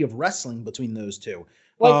quality of wrestling between those two,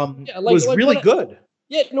 was really good.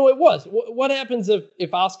 Yeah, no, it was. What happens if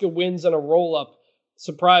Asuka wins in a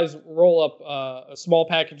surprise roll up, a small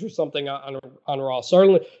package or something on Raw?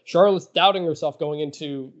 Charlotte's doubting herself going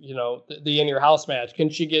into the In Your House match. Can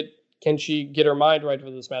she get her mind right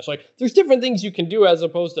for this match? Like, there's different things you can do as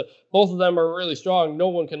opposed to both of them are really strong. No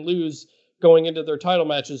one can lose going into their title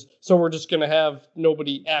matches, so we're just going to have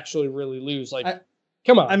nobody actually really lose. Like,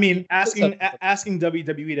 come on. I mean, asking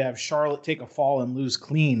WWE to have Charlotte take a fall and lose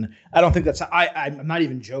clean, I don't think that's. I'm not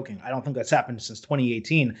even joking. I don't think that's happened since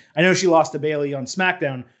 2018. I know she lost to Bayley on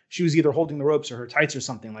SmackDown. She was either holding the ropes or her tights or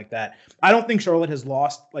something like that. I don't think Charlotte has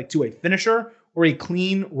lost like to a finisher or a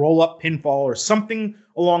clean roll-up pinfall or something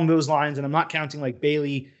along those lines. And I'm not counting like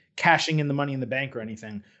Bayley cashing in the Money in the Bank or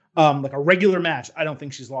anything. Like a regular match, I don't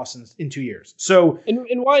think she's lost in 2 years. So and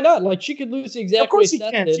why not? Like, she could lose the exact way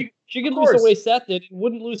Seth did. She could lose the way Seth did and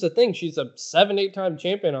wouldn't lose a thing. She's a 7-8 time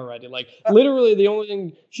champion already. Like, literally the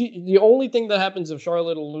only thing that happens if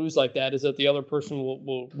Charlotte will lose like that is that the other person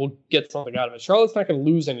will get something out of it. Charlotte's not going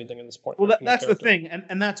to lose anything in this point. Well, that's the thing.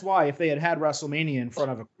 And that's why if they had WrestleMania in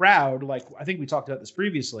front of a crowd, like I think we talked about this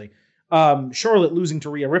previously, Charlotte losing to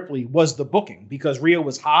Rhea Ripley was the booking because Rhea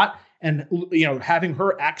was hot. And, having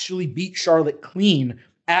her actually beat Charlotte clean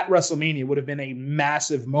at WrestleMania would have been a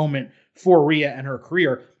massive moment for Rhea and her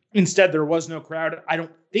career. Instead, there was no crowd. I don't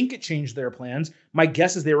think it changed their plans. My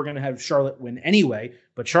guess is they were going to have Charlotte win anyway.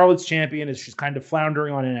 But Charlotte's champion she's kind of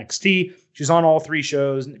floundering on NXT. She's on all 3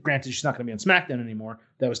 shows. Granted, she's not going to be on SmackDown anymore.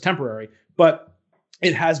 That was temporary. But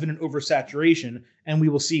it has been an oversaturation, and we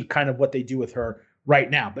will see kind of what they do with her right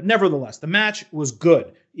now. But nevertheless, the match was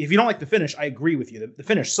good. If you don't like the finish, I agree with you. The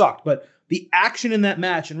finish sucked, but the action in that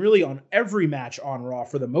match, and really on every match on Raw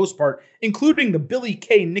for the most part, including the Billie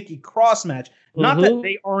Kay Nikki Cross match, not that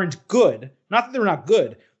they aren't good, not that they're not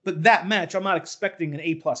good, but that match, I'm not expecting an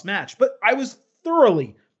A+ match, but I was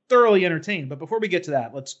thoroughly entertained. But before we get to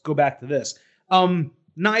that, let's go back to this.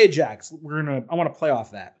 Nia Jax, I want to play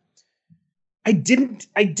off that. I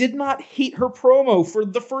did not hate her promo for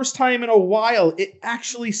the first time in a while. It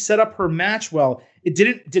actually set up her match well. It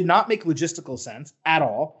did not make logistical sense at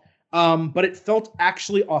all. But it felt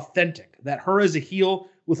actually authentic that her as a heel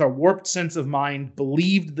with a warped sense of mind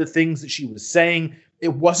believed the things that she was saying.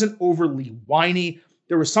 It wasn't overly whiny.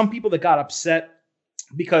 There were some people that got upset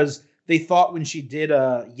because they thought when she did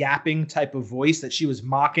a yapping type of voice that she was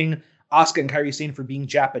mocking Asuka and Kairi Sane for being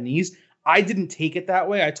Japanese. I didn't take it that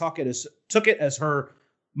way. I took it as her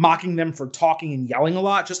mocking them for talking and yelling a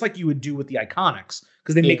lot, just like you would do with the Iconics,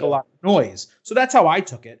 because they make a lot of noise. So that's how I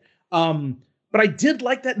took it. But I did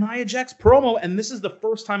like that Nia Jax promo, and this is the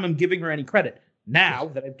first time I'm giving her any credit. Now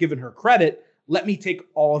that I've given her credit, let me take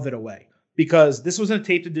all of it away, because this was in a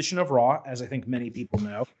taped edition of Raw, as I think many people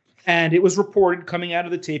know, and it was reported coming out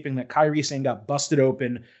of the taping that Kairi Sane got busted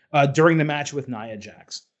open during the match with Nia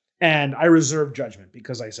Jax. And I reserved judgment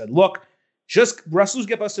because I said, look, just wrestlers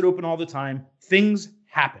get busted open all the time. Things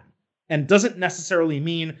happen. And doesn't necessarily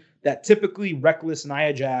mean that typically reckless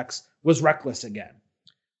Nia Jax was reckless again.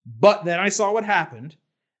 But then I saw what happened.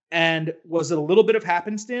 And was it a little bit of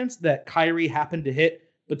happenstance that Kairi happened to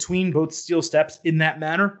hit between both steel steps in that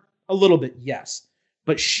manner? A little bit, yes.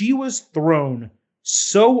 But she was thrown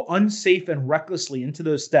so unsafe and recklessly into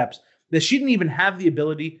those steps that she didn't even have the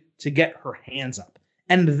ability to get her hands up.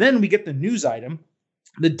 And then we get the news item.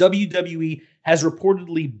 The WWE has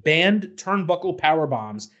reportedly banned turnbuckle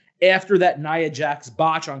powerbombs after that Nia Jax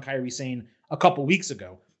botch on Kairi Sane a couple weeks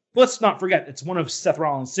ago. Let's not forget, it's one of Seth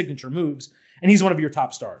Rollins' signature moves, and he's one of your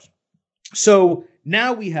top stars. So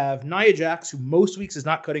now we have Nia Jax, who most weeks is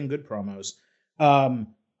not cutting good promos,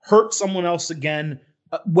 hurt someone else again.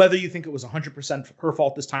 Whether you think it was 100% her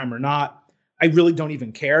fault this time or not, I really don't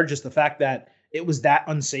even care. Just the fact that it was that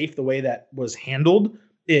unsafe the way that was handled,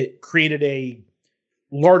 it created a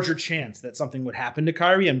larger chance that something would happen to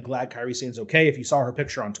Kairi. I'm glad Kairi Sane's okay. If you saw her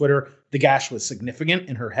picture on Twitter, the gash was significant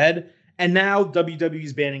in her head. And now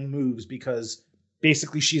WWE's banning moves because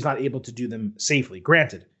basically she's not able to do them safely.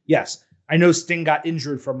 Granted, yes, I know Sting got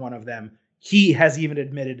injured from one of them. He has even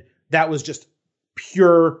admitted that was just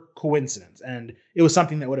pure coincidence, and it was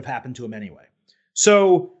something that would have happened to him anyway.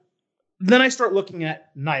 So then I start looking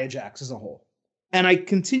at Nia Jax as a whole. And I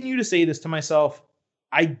continue to say this to myself,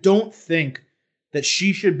 I don't think that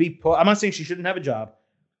she should be put. I'm not saying she shouldn't have a job.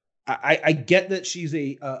 I get that she's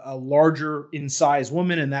a larger in size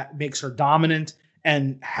woman, and that makes her dominant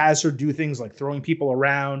and has her do things like throwing people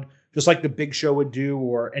around, just like the Big Show would do,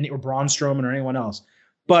 or Braun Strowman or anyone else.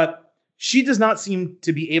 But she does not seem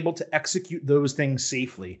to be able to execute those things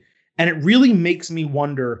safely. And it really makes me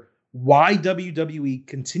wonder why WWE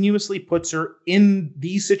continuously puts her in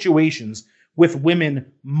these situations with women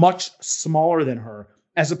much smaller than her,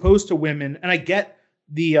 as opposed to women. And I get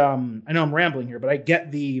the, I know I'm rambling here, but I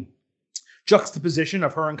get the juxtaposition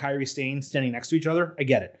of her and Kairi Sane standing next to each other. I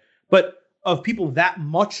get it. But of people that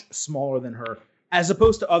much smaller than her, as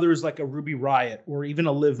opposed to others like a Ruby Riott or even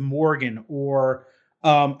a Liv Morgan or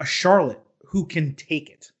a Charlotte who can take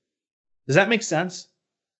it. Does that make sense?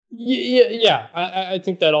 Yeah. I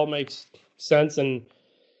think that all makes sense. And,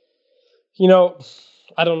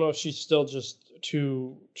 I don't know if she's still just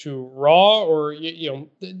too raw, or,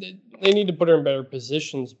 they need to put her in better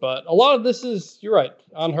positions. But a lot of this is, you're right,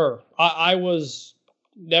 on her. I was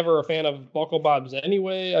never a fan of buckle bobs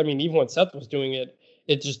anyway. I mean, even when Seth was doing it,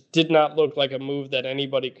 it just did not look like a move that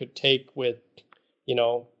anybody could take with,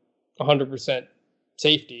 100%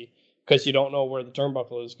 safety, because you don't know where the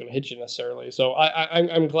turnbuckle is going to hit you necessarily. So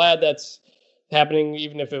I'm glad that's happening,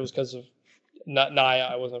 even if it was because of Nia.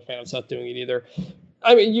 I wasn't a fan of Seth doing it either.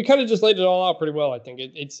 I mean, you kind of just laid it all out pretty well. I think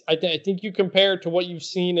I think you compare it to what you've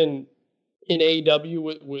seen in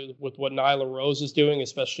AEW with what Nyla Rose is doing,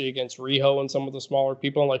 especially against Riho and some of the smaller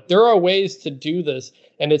people. And like, there are ways to do this,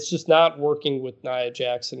 and it's just not working with Nia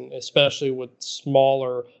Jackson, especially with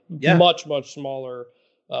smaller, much smaller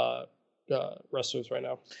wrestlers right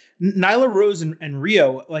now. Nyla Rose and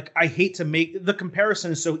Riho, like, I hate to make the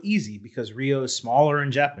comparison is so easy because Riho is smaller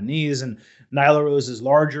in Japanese and Nyla Rose is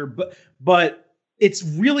larger, but it's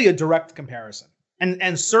really a direct comparison.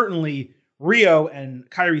 And certainly Riho and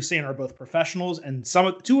Kairi Sane are both professionals and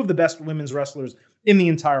two of the best women's wrestlers in the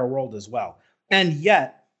entire world as well. And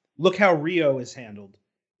yet, look how Riho is handled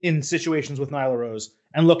in situations with Nyla Rose,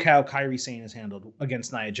 and look how Kairi Sane is handled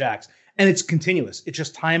against Nia Jax. And it's continuous. It's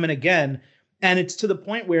just time and again. And it's to the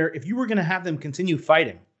point where if you were going to have them continue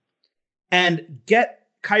fighting and get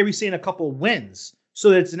Kairi Sane a couple wins so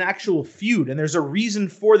that it's an actual feud and there's a reason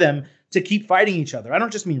for them to keep fighting each other. I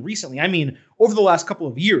don't just mean recently. I mean over the last couple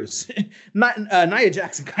of years. Nia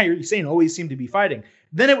Jax and Kairi Sane always seem to be fighting.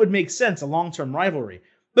 Then it would make sense, a long-term rivalry.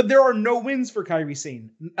 But there are no wins for Kairi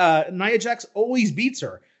Sane. Nia Jax always beats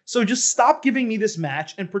her. So just stop giving me this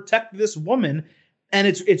match and protect this woman. And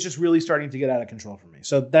it's just really starting to get out of control for me.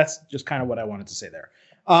 So that's just kind of what I wanted to say there.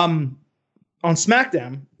 On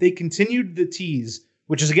SmackDown, they continued the tease,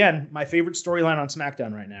 which is, again, my favorite storyline on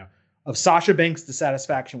SmackDown right now, of Sasha Banks'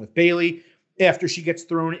 dissatisfaction with Bayley after she gets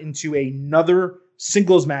thrown into another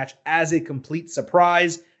singles match as a complete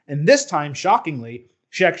surprise. And this time, shockingly,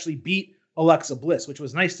 she actually beat Alexa Bliss, which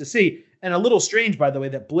was nice to see. And a little strange, by the way,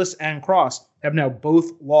 that Bliss and Cross have now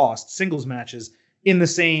both lost singles matches in the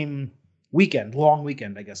same weekend, long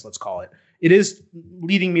weekend, I guess let's call it. It is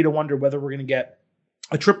leading me to wonder whether we're going to get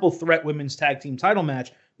a triple threat women's tag team title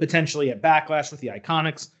match, potentially at Backlash with the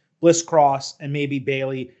Iconics, Bliss, Cross, and maybe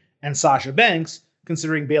Bayley and Sasha Banks,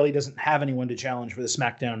 considering Bayley doesn't have anyone to challenge for the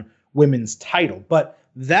SmackDown women's title. But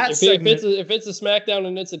that segment, if it's a SmackDown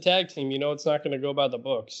and it's a tag team, it's not going to go by the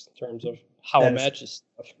books in terms of how a match is.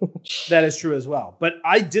 That is true as well. But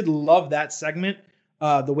I did love that segment.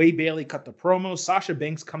 The way Bayley cut the promo, Sasha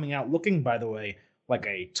Banks coming out looking, by the way, like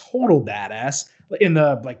a total badass in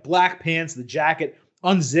the black pants, the jacket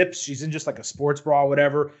unzips. She's in just like a sports bra or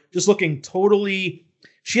whatever, just looking totally.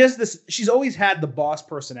 She's always had the boss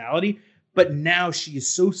personality, but now she is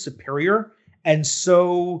so superior and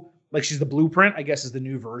so like she's the blueprint, I guess is the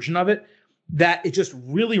new version of it, that it just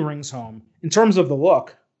really rings home in terms of the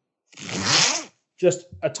look. Just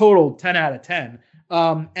a total 10 out of 10.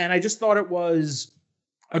 And I just thought it was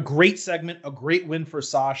a great segment, a great win for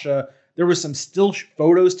Sasha. There was some still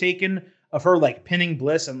photos taken of her like pinning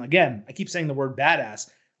Bliss. And again, I keep saying the word badass.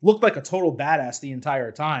 Looked like a total badass the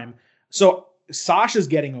entire time. So Sasha's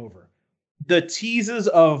getting over. The teases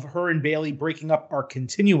of her and Bayley breaking up are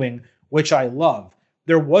continuing, which I love.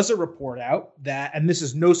 There was a report out that, and this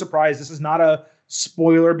is no surprise, this is not a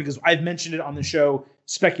spoiler because I've mentioned it on the show,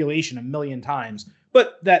 speculation a million times,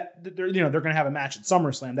 but that they're going to have a match at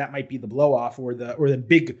SummerSlam. That might be the blow off or the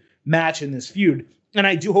big match in this feud. And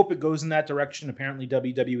I do hope it goes in that direction. Apparently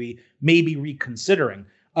WWE may be reconsidering,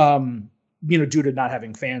 due to not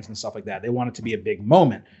having fans and stuff like that. They want it to be a big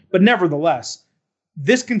moment, but nevertheless,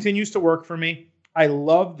 this continues to work for me. I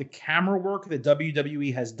love the camera work that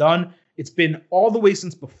WWE has done. It's been all the way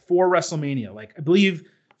since before WrestleMania. Like I believe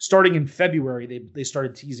starting in February, they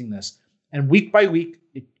started teasing this. And week by week,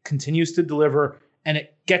 it continues to deliver. And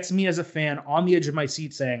it gets me as a fan on the edge of my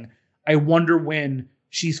seat saying, I wonder when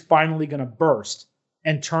she's finally going to burst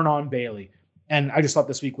and turn on Bayley. And I just thought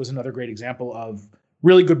this week was another great example of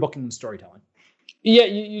really good booking and storytelling. Yeah,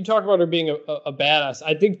 you talk about her being a badass.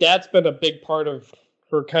 I think that's been a big part of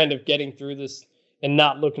her kind of getting through this and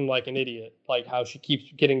not looking like an idiot, like how she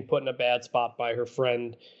keeps getting put in a bad spot by her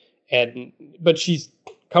friend. But she's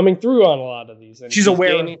coming through on a lot of these. And she's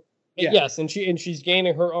aware. Yes, and she's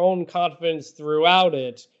gaining her own confidence throughout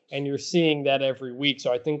it, and you're seeing that every week.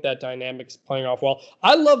 So I think that dynamic's playing off well.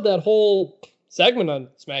 I love that whole segment on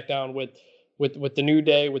SmackDown with the New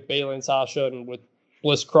Day, with Bayley and Sasha, and with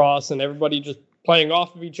Bliss Cross, and everybody just playing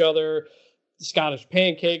off of each other. Scottish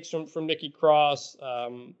pancakes from Nikki Cross,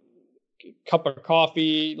 cup of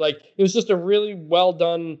coffee. Like, it was just a really well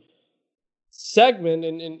done segment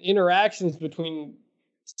and interactions between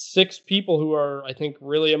 6 people who are, I think,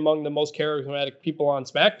 really among the most charismatic people on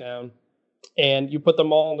SmackDown, and you put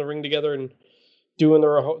them all in the ring together and doing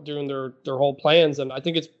their whole plans, and I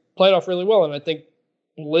think it's played off really well. And I think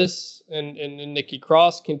Bliss and Nikki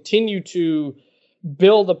Cross continue to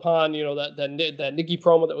build upon that Nikki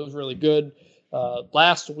promo that was really good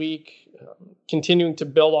last week, continuing to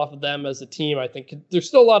build off of them as a team. I think there's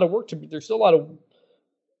still a lot of work to be. There's still a lot of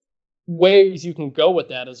ways you can go with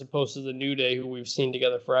that as opposed to the New Day, who we've seen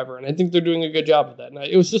together forever. And I think they're doing a good job of that. And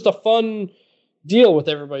it was just a fun deal with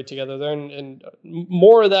everybody together there, and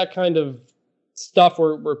more of that kind of stuff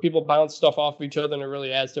where people bounce stuff off of each other, and it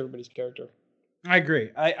really adds to everybody's character. I agree.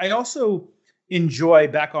 I also enjoy,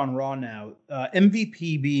 back on Raw now,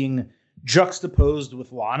 MVP being juxtaposed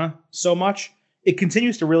with Lana so much. It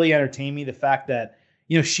continues to really entertain me, the fact that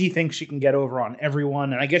she thinks she can get over on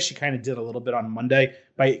everyone. And I guess she kind of did a little bit on Monday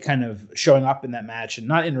by kind of showing up in that match and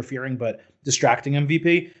not interfering, but distracting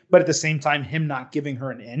MVP. But at the same time, him not giving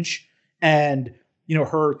her an inch, and,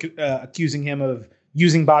 her accusing him of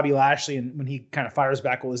using Bobby Lashley. And when he kind of fires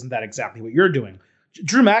back, well, isn't that exactly what you're doing?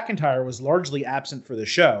 Drew McIntyre was largely absent for the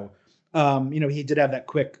show. He did have that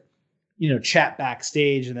quick, chat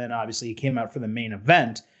backstage. And then obviously he came out for the main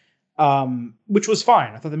event, which was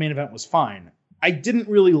fine. I thought the main event was fine. I didn't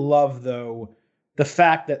really love, though, the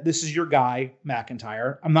fact that this is your guy,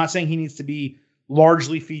 McIntyre. I'm not saying he needs to be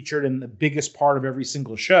largely featured in the biggest part of every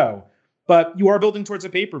single show, but you are building towards a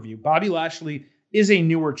pay-per-view. Bobby Lashley is a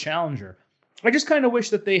newer challenger. I just kind of wish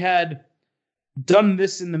that they had done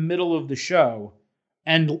this in the middle of the show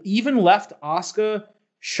and even left Asuka,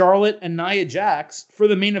 Charlotte, and Nia Jax for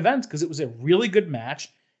the main event, because it was a really good match,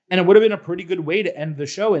 and it would have been a pretty good way to end the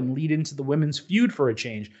show and lead into the women's feud for a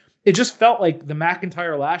change. It just felt like the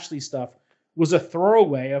McIntyre-Lashley stuff was a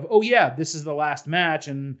throwaway of, oh yeah, this is the last match,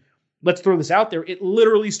 and let's throw this out there. It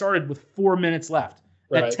literally started with 4 minutes left.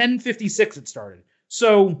 Right. At 10:56 it started.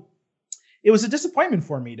 So it was a disappointment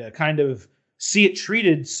for me to kind of see it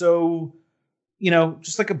treated so,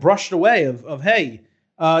 just like a brushed away of hey,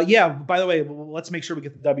 by the way, let's make sure we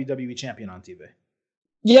get the WWE champion on TV.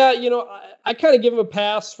 Yeah, I kind of give him a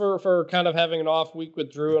pass for kind of having an off week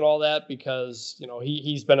with Drew and all that, because,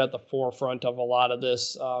 he's been at the forefront of a lot of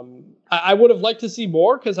this. I would have liked to see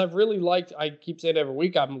more, because I've really liked, I keep saying it every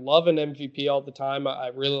week, I'm loving MVP all the time.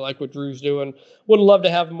 I really like what Drew's doing. Would love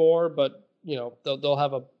to have more, but, they'll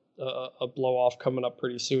have a blow off coming up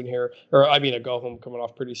pretty soon here, or I mean a go home coming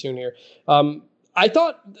off pretty soon here. I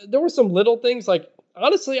thought there were some little things, like,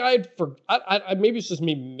 honestly, maybe it's just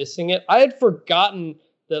me missing it. I had forgotten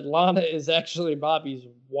that Lana is actually Bobby's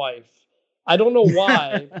wife. I don't know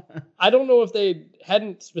why. I don't know if they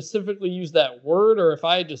hadn't specifically used that word or if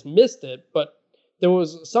I had just missed it, but there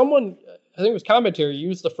was someone, I think it was commentary,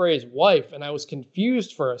 used the phrase wife, and I was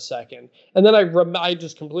confused for a second. And then I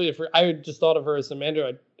just completely, I just thought of her as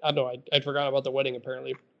Amanda. I don't know, I'd forgotten about the wedding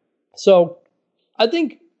apparently. So I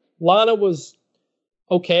think Lana was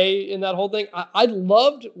okay in that whole thing. I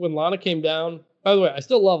loved when Lana came down. By the way, I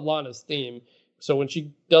still love Lana's theme. So when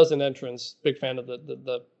she does an entrance, big fan of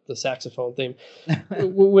the saxophone theme.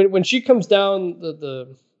 when she comes down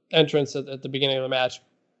the entrance at the beginning of the match,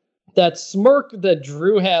 that smirk that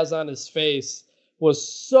Drew has on his face was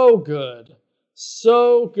so good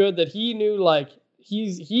that he knew,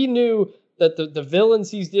 he knew that the villains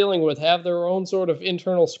he's dealing with have their own sort of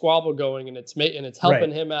internal squabble going, and it's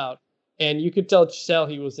helping him out. And you could tell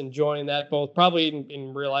he was enjoying that, both probably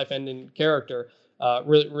in real life and in character.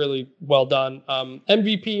 Really, really well done.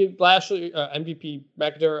 MVP Lashley, MVP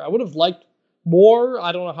McIntyre, I would have liked more.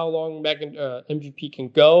 I don't know how long MVP can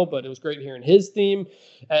go, but it was great hearing his theme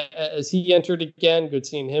as he entered again. Good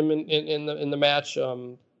seeing him in the match.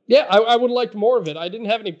 Yeah, I would like more of it. I didn't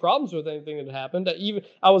have any problems with anything that happened.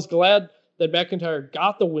 I was glad that McIntyre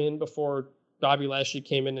got the win before Bobby Lashley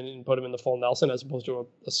came in and put him in the full Nelson as opposed to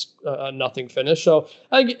a nothing finish. So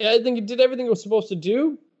I think it did everything it was supposed to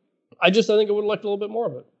do. I think I would have liked a little bit more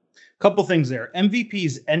of it. Couple things there.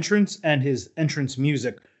 MVP's entrance and his entrance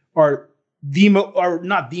music are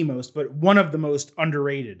not the most, but one of the most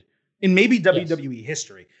underrated in maybe WWE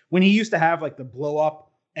history. When he used to have like the blow up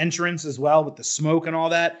entrance as well with the smoke and all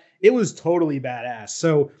that, it was totally badass.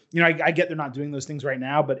 So, I get they're not doing those things right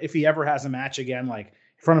now, but if he ever has a match again, like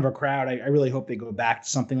in front of a crowd, I really hope they go back to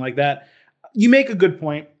something like that. You make a good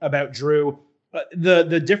point about Drew.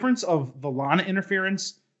 The difference of the Lana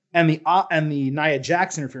interference and the Nia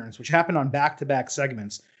Jax interference, which happened on back-to-back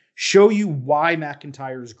segments, show you why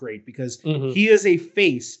McIntyre is great, because he is a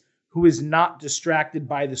face who is not distracted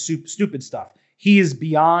by the stupid stuff. He is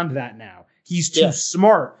beyond that now. He's too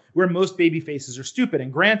smart, where most baby faces are stupid.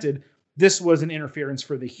 And granted, this was an interference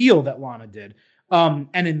for the heel that Lana did.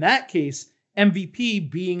 And in that case,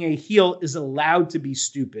 MVP being a heel is allowed to be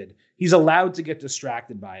stupid. He's allowed to get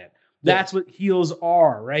distracted by it. That's what heels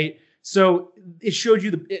are, right? So it showed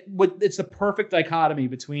you it's the perfect dichotomy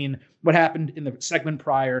between what happened in the segment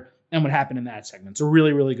prior and what happened in that segment. So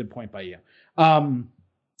really, really good point by you.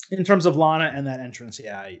 In terms of Lana and that entrance,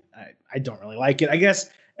 I don't really like it. I guess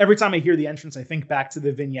every time I hear the entrance, I think back to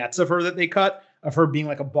the vignettes of her that they cut, of her being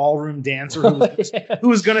like a ballroom dancer who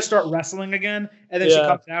was going to start wrestling again. And then she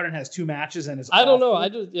comes out and has 2 matches and is I don't know. I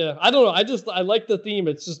don't know. I like the theme.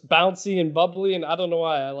 It's just bouncy and bubbly, and I don't know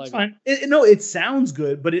why I like it. No, it sounds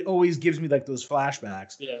good, but it always gives me like those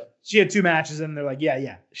flashbacks. Yeah. She had 2 matches and they're like,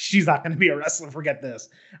 yeah, she's not going to be a wrestler. Forget this.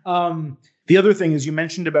 The other thing is you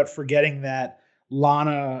mentioned about forgetting that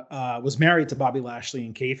Lana was married to Bobby Lashley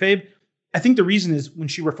in kayfabe. I think the reason is when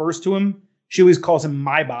she refers to him, she always calls him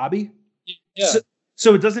my Bobby. Yeah.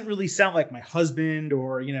 So it doesn't really sound like my husband,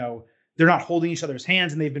 or, they're not holding each other's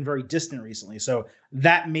hands, and they've been very distant recently. So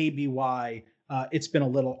that may be why it's been a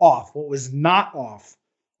little off. What was not off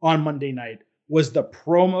on Monday night was the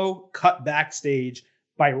promo cut backstage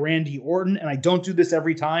by Randy Orton. And I don't do this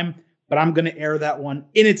every time, but I'm going to air that one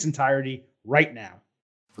in its entirety right now.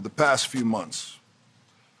 For the past few months,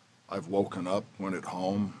 I've woken up, went at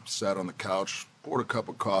home, sat on the couch, poured a cup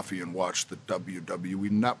of coffee, and watched the WWE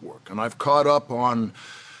Network. And I've caught up on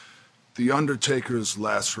The Undertaker's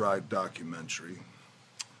Last Ride documentary,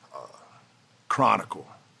 Chronicle,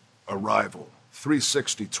 Arrival,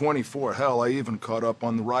 360, 24. Hell, I even caught up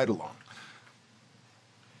on the ride-along.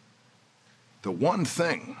 The one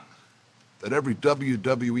thing that every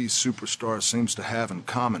WWE superstar seems to have in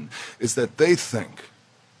common is that they think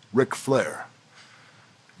Ric Flair,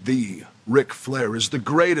 the Ric Flair, is the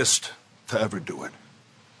greatest to ever do it.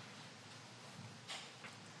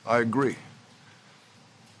 I agree.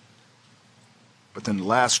 But then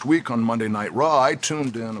last week on Monday Night Raw, I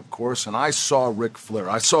tuned in, of course, and I saw Ric Flair.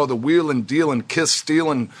 I saw the wheeling, dealing, kiss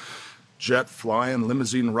stealing, jet flying,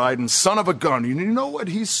 limousine riding, son of a gun. And you know what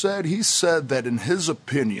he said? He said that in his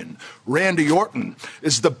opinion, Randy Orton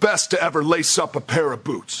is the best to ever lace up a pair of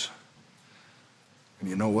boots. And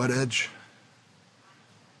you know what, Edge?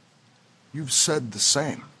 You've said the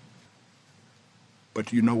same.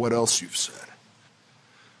 But you know what else you've said?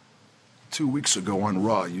 2 weeks ago on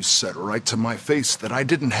Raw, you said right to my face that I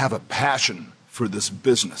didn't have a passion for this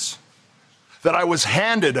business, that I was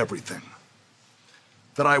handed everything,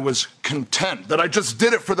 that I was content, that I just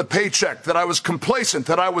did it for the paycheck, that I was complacent,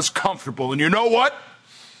 that I was comfortable. And you know what?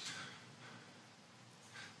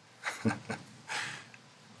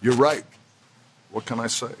 You're right. What can I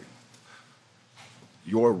say?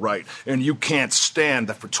 You're right. And you can't stand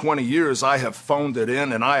that for 20 years I have phoned it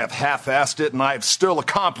in and I have half-assed it and I have still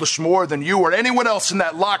accomplished more than you or anyone else in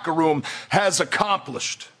that locker room has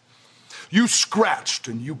accomplished. You scratched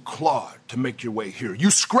and you clawed to make your way here. You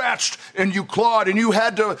scratched and you clawed and you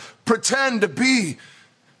had to pretend to be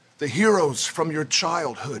the heroes from your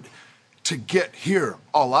childhood to get here.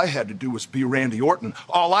 All I had to do was be Randy Orton.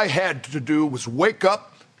 All I had to do was wake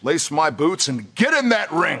up, lace my boots, and get in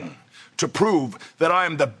that ring to prove that I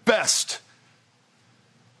am the best.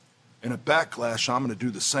 And at Backlash, I'm going to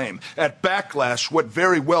do the same. At Backlash, what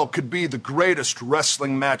very well could be the greatest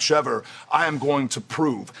wrestling match ever, I am going to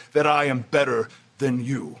prove that I am better than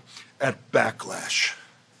you. At Backlash,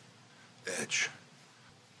 Edge.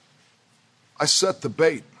 I set the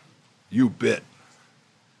bait. You bit.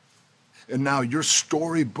 And now your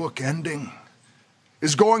storybook ending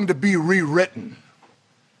is going to be rewritten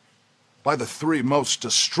by the 3 most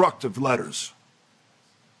destructive letters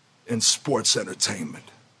in sports entertainment.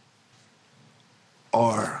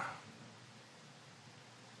 R.K.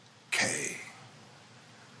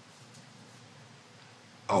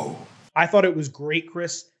 I thought it was great,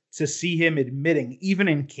 Chris, to see him admitting, even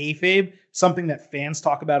in kayfabe, something that fans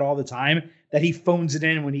talk about all the time, that he phones it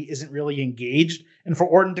in when he isn't really engaged. And for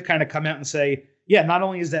Orton to kind of come out and say, yeah, not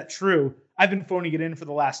only is that true, I've been phoning it in for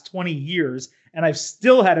the last 20 years, and I've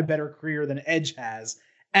still had a better career than Edge has.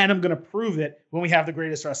 And I'm going to prove it when we have the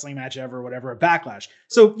greatest wrestling match ever, or whatever, at Backlash.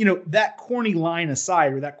 So, that corny line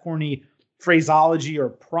aside, or that corny phraseology or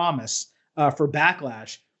promise for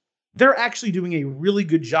Backlash, they're actually doing a really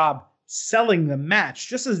good job selling the match,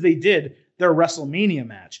 just as they did their WrestleMania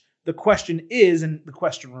match. The question is, and the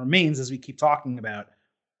question remains as we keep talking about,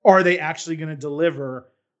 are they actually going to deliver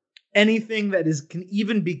anything that can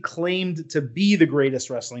even be claimed to be the greatest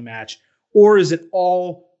wrestling match? Or is it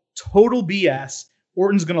all total BS?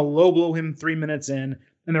 Orton's going to low blow him 3 minutes in,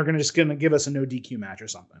 and they're going to give us a no DQ match or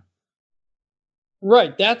something.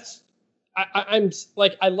 Right. I'm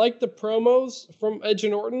like, I like the promos from Edge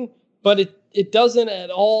and Orton, but it doesn't at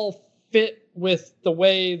all fit with the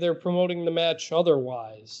way they're promoting the match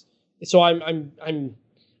otherwise. So I'm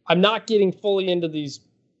not getting fully into these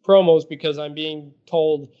promos because I'm being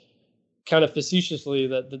told kind of facetiously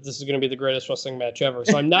that this is going to be the greatest wrestling match ever.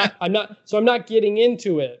 So I'm not getting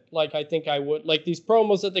into it like I think I would. Like these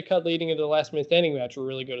promos that they cut leading into the last man standing match were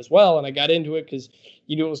really good as well, and I got into it because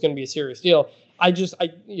you knew it was going to be a serious deal.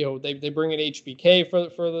 They bring in HBK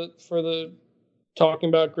for the talking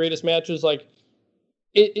about greatest matches. Like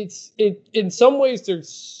it's in some ways they're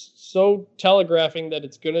so telegraphing that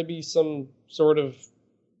it's going to be some sort of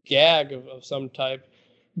gag of some type,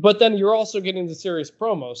 but then you're also getting the serious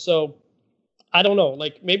promo. So I don't know,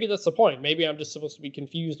 like maybe that's the point. Maybe I'm just supposed to be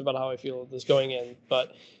confused about how I feel this going in,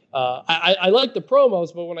 but I like the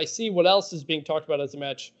promos, but when I see what else is being talked about as a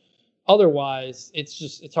match otherwise,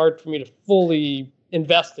 it's hard for me to fully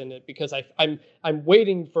invest in it because I'm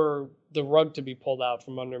waiting for the rug to be pulled out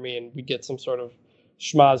from under me and we get some sort of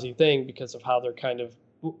schmozzy thing because of how they're kind of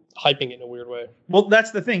hyping it in a weird way. Well,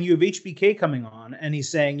 that's the thing. You have HBK coming on and he's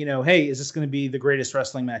saying, hey, is this going to be the greatest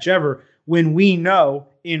wrestling match ever? When we know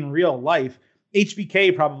in real life,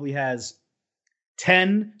 HBK probably has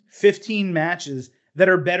 10, 15 matches that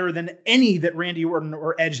are better than any that Randy Orton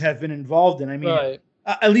or Edge have been involved in. I mean, right.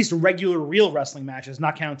 At least regular real wrestling matches,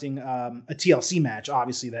 not counting a TLC match,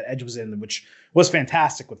 obviously, that Edge was in, which was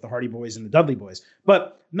fantastic with the Hardy Boys and the Dudley Boys.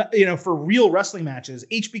 But, for real wrestling matches,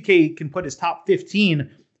 HBK can put his top 15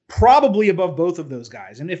 probably above both of those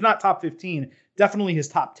guys. And if not top 15, definitely his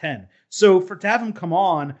top 10. So to have him come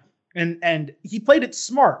on, and he played it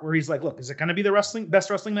smart, where he's like, look, is it going to be the best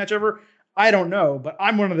wrestling match ever? I don't know, but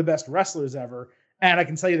I'm one of the best wrestlers ever. And I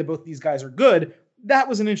can tell you that both these guys are good. That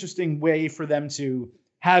was an interesting way for them to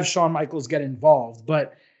have Shawn Michaels get involved.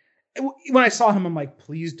 But when I saw him, I'm like,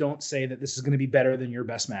 please don't say that this is going to be better than your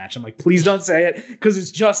best match. I'm like, please don't say it because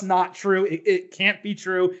it's just not true. It can't be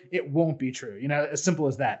true. It won't be true. As simple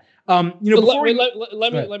as that. Let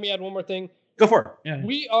me add one more thing. Go for it.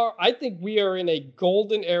 Yeah. I think we are in a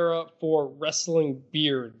golden era for wrestling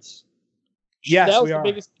beards. Yes, that was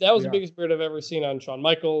the biggest beard I've ever seen on Shawn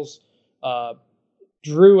Michaels.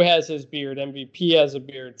 Drew has his beard. MVP has a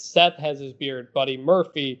beard. Seth has his beard. Buddy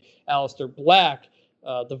Murphy, Aleister Black,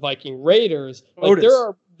 the Viking Raiders. Like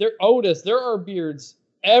Otis. There are beards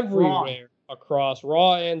everywhere across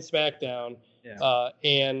Raw and SmackDown,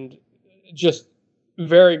 and just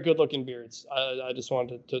very good-looking beards. I just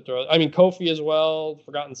wanted to throw. I mean, Kofi as well.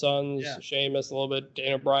 Forgotten Sons, Sheamus a little bit.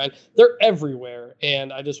 Daniel Bryan. They're everywhere,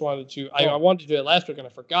 and I just wanted to. I wanted to do it last week, and I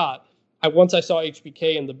forgot. Once I saw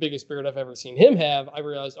HBK and the biggest beard I've ever seen him have, I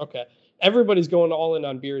realized, okay, everybody's going all in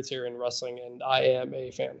on beards here in wrestling, and I am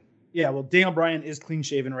a fan. Yeah, well, Daniel Bryan is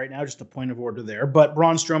clean-shaven right now, just a point of order there. But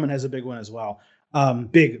Braun Strowman has a big one as well.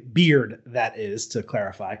 Big beard, that is, to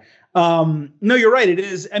clarify. No, you're right. It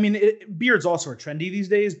is. I mean, beards also are trendy these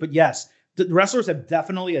days. But yes, the wrestlers have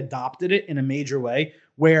definitely adopted it in a major way.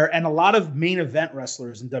 And a lot of main event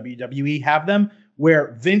wrestlers in WWE have them,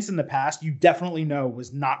 where Vince in the past, you definitely know,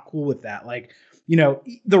 was not cool with that. Like,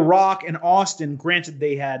 The Rock and Austin, granted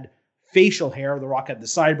they had facial hair. The Rock had the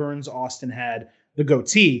sideburns. Austin had the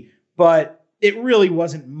goatee. But it really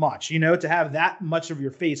wasn't much, to have that much of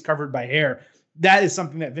your face covered by hair. That is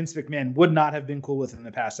something that Vince McMahon would not have been cool with in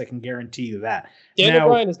the past. I can guarantee you that. Daniel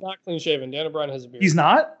Bryan is not clean shaven. Daniel Bryan has a beard. He's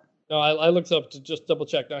not? No, I looked up to just double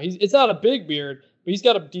check. No, it's not a big beard, but he's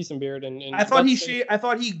got a decent beard. And I thought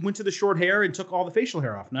he went to the short hair and took all the facial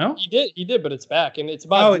hair off. No, he did, but it's back, and it's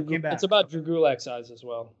about it's about Drew Gulak size as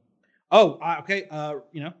well. Oh, okay.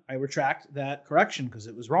 I retract that correction because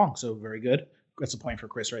it was wrong. So very good. That's a point for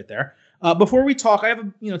Chris right there. Before we talk, I have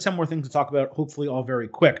 10 more things to talk about. Hopefully, all very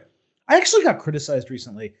quick. I actually got criticized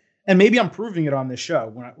recently, and maybe I'm proving it on this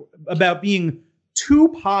show about being too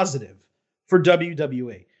positive for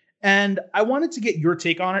WWE. And I wanted to get your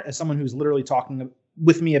take on it as someone who's literally talking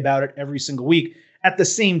with me about it every single week. At the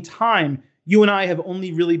same time, you and I have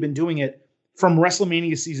only really been doing it from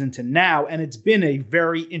WrestleMania season to now, and it's been a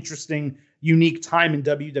very interesting, unique time in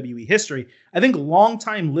WWE history. I think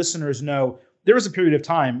longtime listeners know there was a period of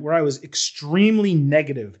time where I was extremely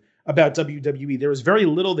negative about WWE. There was very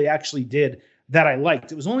little they actually did that I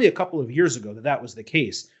liked. It was only a couple of years ago that was the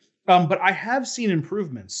case. But I have seen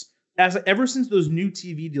improvements ever since those new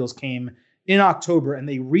TV deals came in October and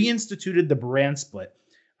they reinstituted the brand split.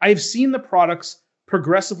 I've seen the products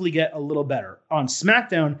progressively get a little better. On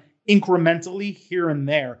SmackDown, incrementally here and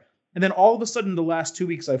there. And then all of a sudden, the last 2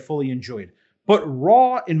 weeks I've fully enjoyed. But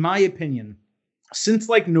Raw, in my opinion, since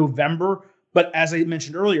like November, but as I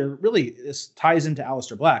mentioned earlier, really this ties into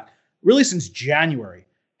Aleister Black, really since January,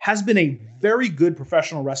 has been a very good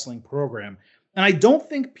professional wrestling program. And I don't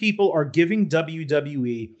think people are giving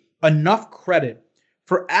WWE enough credit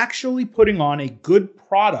for actually putting on a good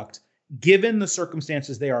product given the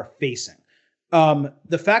circumstances they are facing.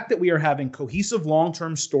 The fact that we are having cohesive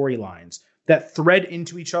long-term storylines that thread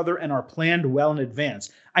into each other and are planned well in advance.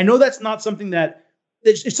 I know that's not something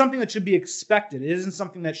it's something that should be expected. It isn't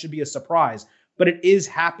something that should be a surprise, but it is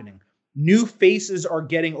happening. New faces are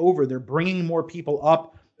getting over. They're bringing more people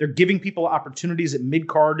up. They're giving people opportunities at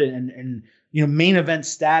mid-card and main event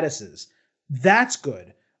statuses. That's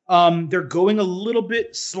good. They're going a little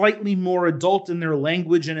bit slightly more adult in their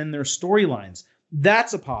language and in their storylines.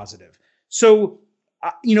 That's a positive. So,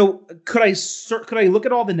 could I look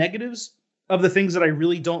at all the negatives of the things that I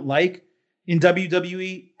really don't like in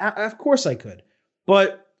WWE? Of course I could.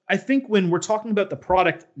 But I think when we're talking about the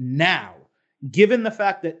product now, given the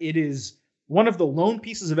fact that it is one of the lone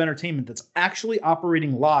pieces of entertainment that's actually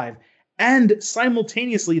operating live, and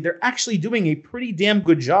simultaneously they're actually doing a pretty damn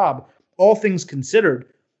good job, all things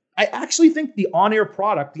considered, I actually think the on-air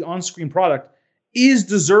product, the on-screen product, is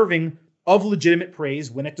deserving of legitimate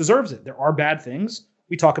praise when it deserves it. There are bad things.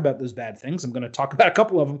 We talk about those bad things. I'm going to talk about a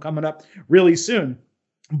couple of them coming up really soon.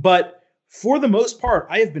 But for the most part,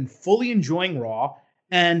 I have been fully enjoying Raw,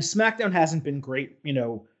 and SmackDown hasn't been great,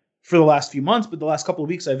 for the last few months, but the last couple of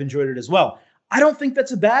weeks I've enjoyed it as well. I don't think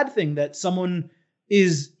that's a bad thing that someone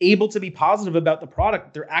is able to be positive about the product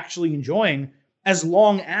that they're actually enjoying, as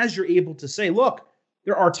long as you're able to say, look,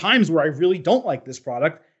 there are times where I really don't like this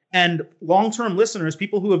product. And long-term listeners,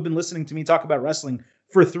 people who have been listening to me talk about wrestling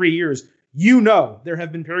for 3 years, there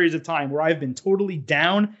have been periods of time where I've been totally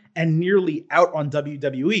down and nearly out on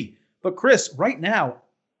WWE. But Chris, right now,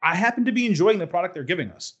 I happen to be enjoying the product they're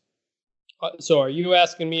giving us. So are you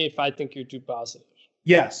asking me if I think you're too positive?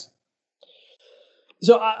 Yes.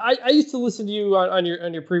 So I used to listen to you on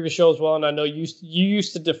your previous show as well, and I know you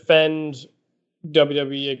used to defend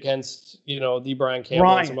WWE against the Brian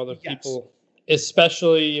Campbell and some other people,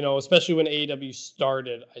 especially when AEW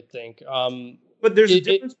started. I think. But there's a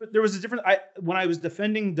difference. But there was a difference. When I was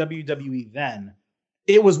defending WWE then,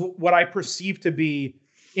 it was what I perceived to be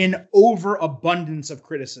an overabundance of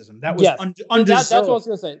criticism. That was undeserved. That's what I was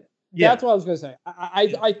going to say. Yeah. That's what I was going to say.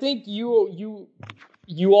 I think you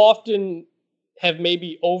often have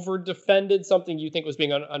maybe over-defended something you think was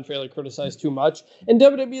being unfairly criticized too much. And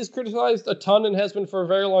WWE has criticized a ton and has been for a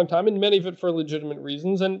very long time, and many of it for legitimate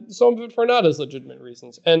reasons, and some of it for not as legitimate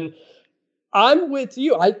reasons. And I'm with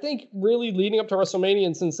you. I think really leading up to WrestleMania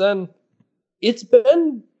and since then, it's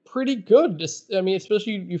been pretty good.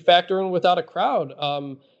 Especially you factor in without a crowd.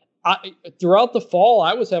 Throughout the fall,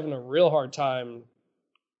 I was having a real hard time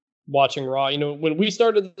watching Raw. When we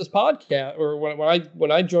started this podcast, or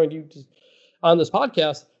when I joined you on this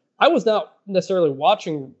podcast, I was not necessarily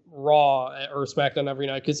watching Raw or SmackDown every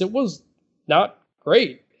night because it was not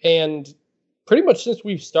great. And pretty much since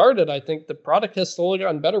we've started, I think the product has slowly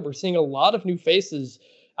gotten better. We're seeing a lot of new faces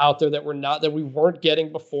out there that we weren't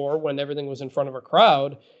getting before when everything was in front of a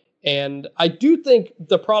crowd. And I do think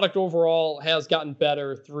the product overall has gotten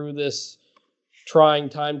better through this trying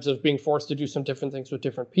times of being forced to do some different things with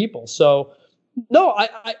different people. So no,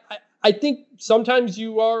 I think sometimes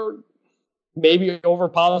you are maybe over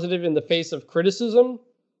positive in the face of criticism,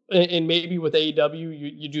 and maybe with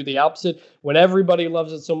AEW you do the opposite. When everybody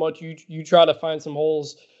loves it so much, you try to find some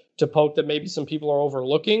holes to poke that maybe some people are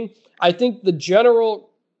overlooking. I think the general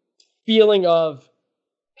feeling of,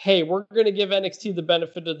 hey, we're going to give NXT the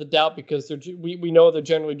benefit of the doubt because we know they're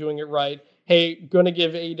generally doing it right. Hey, going to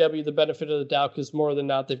give AEW the benefit of the doubt because more than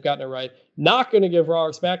not they've gotten it right. Not going to give Raw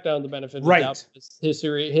or SmackDown the benefit of the doubt because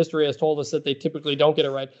history has told us that they typically don't get it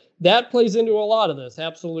right. That plays into a lot of this,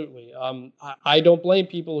 absolutely. I don't blame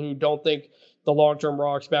people who don't think the long-term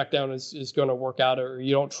Raw or SmackDown is going to work out, or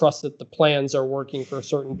you don't trust that the plans are working for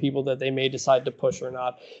certain people that they may decide to push or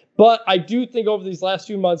not. But I do think over these last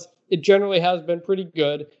few months, it generally has been pretty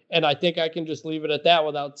good. And I think I can just leave it at that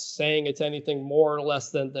without saying it's anything more or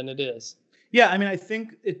less than it is. Yeah, I mean, I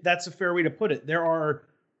think that's a fair way to put it. There are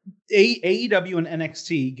AEW and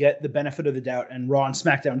NXT get the benefit of the doubt, and Raw and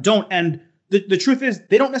SmackDown don't. And the truth is,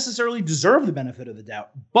 they don't necessarily deserve the benefit of the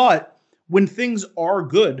doubt. But when things are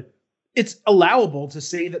good, it's allowable to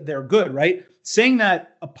say that they're good, right? Saying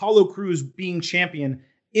that Apollo Crews being champion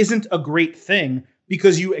isn't a great thing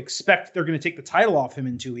because you expect they're going to take the title off him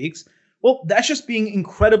in 2 weeks. Well, that's just being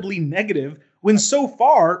incredibly negative when so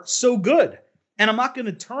far, so good. And I'm not going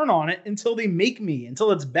to turn on it until they make me,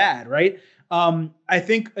 until it's bad, right? I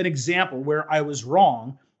think an example where I was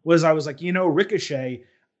wrong was I was like, Ricochet,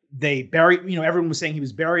 they buried, everyone was saying he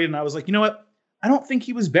was buried. And I was like, you know what? I don't think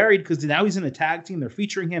he was buried because now he's in a tag team. They're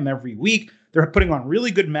featuring him every week. They're putting on really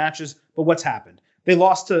good matches. But what's happened? They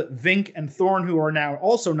lost to Vink and Thorne, who are now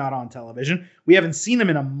also not on television. We haven't seen them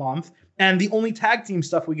in a month. And the only tag team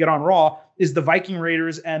stuff we get on Raw is the Viking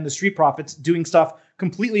Raiders and the Street Profits doing stuff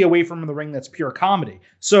completely away from the ring that's pure comedy.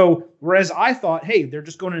 So whereas I thought, hey, they're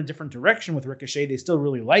just going in a different direction with Ricochet. They still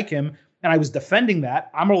really like him. And I was defending that.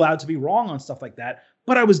 I'm allowed to be wrong on stuff like that.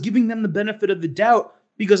 But I was giving them the benefit of the doubt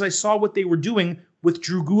because I saw what they were doing with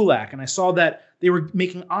Drew Gulak. And I saw that they were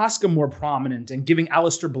making Asuka more prominent and giving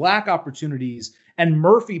Aleister Black opportunities and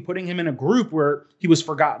Murphy putting him in a group where he was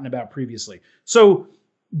forgotten about previously. So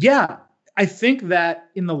yeah, I think that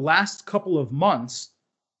in the last couple of months,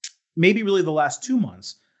 maybe really the last 2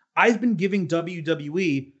 months, I've been giving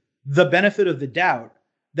WWE the benefit of the doubt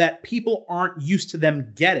that people aren't used to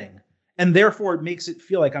them getting. And therefore it makes it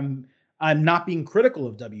feel like I'm not being critical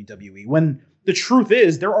of WWE when the truth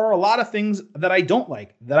is there are a lot of things that I don't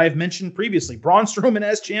like that I've mentioned previously. Braun Strowman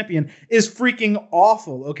as champion is freaking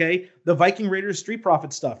awful. Okay. The Viking Raiders Street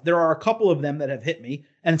Profit stuff. There are a couple of them that have hit me.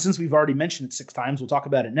 And since we've already mentioned it 6 times, we'll talk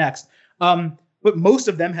about it next. But most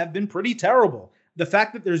of them have been pretty terrible. The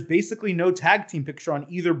fact that there's basically no tag team picture on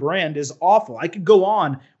either brand is awful. I could go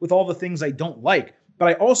on with all the things I don't like, but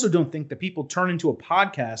I also don't think that people turn into a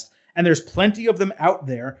podcast, and there's plenty of them out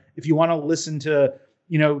there. If you want to listen to,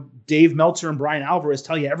 Dave Meltzer and Brian Alvarez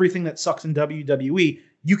tell you everything that sucks in WWE,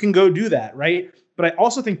 you can go do that, right? But I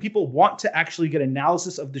also think people want to actually get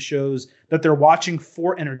analysis of the shows that they're watching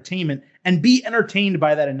for entertainment and be entertained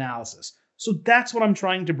by that analysis. So that's what I'm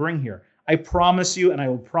trying to bring here. I promise you, and I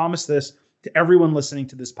will promise this to everyone listening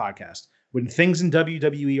to this podcast, when things in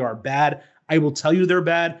WWE are bad, I will tell you they're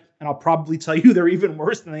bad, and I'll probably tell you they're even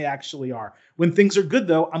worse than they actually are. When things are good,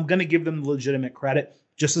 though, I'm going to give them legitimate credit,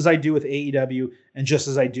 just as I do with AEW and just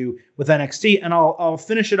as I do with NXT. And I'll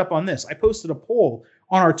finish it up on this. I posted a poll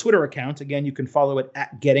on our Twitter account. Again, you can follow it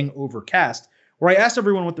at Getting Overcast, where I asked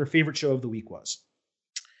everyone what their favorite show of the week was.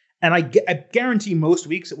 And I guarantee most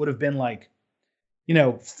weeks it would have been like,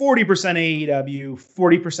 40% AEW,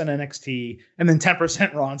 40% NXT, and then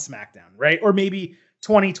 10% Raw and SmackDown, right? Or maybe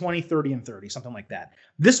 20, 30, and 30, something like that.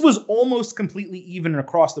 This was almost completely even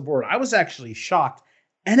across the board. I was actually shocked.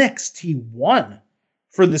 NXT won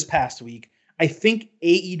for this past week. I think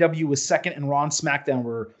AEW was second and Raw and SmackDown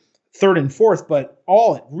were third and fourth, but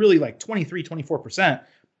all at really like 23, 24%,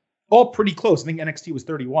 all pretty close. I think NXT was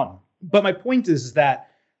 31. But my point is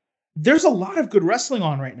that there's a lot of good wrestling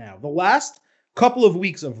on right now. The last couple of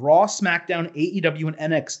weeks of Raw, SmackDown, AEW,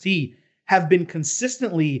 and NXT have been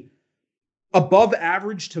consistently above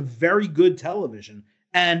average to very good television.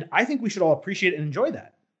 And I think we should all appreciate and enjoy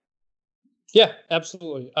that. Yeah,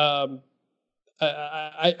 absolutely.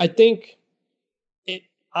 I think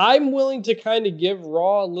I'm willing to kind of give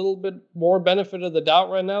Raw a little bit more benefit of the doubt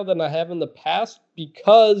right now than I have in the past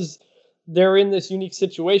because they're in this unique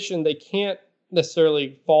situation. They can't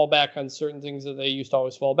necessarily fall back on certain things that they used to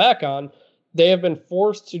always fall back on. They have been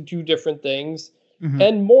forced to do different things. Mm-hmm.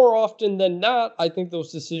 And more often than not, I think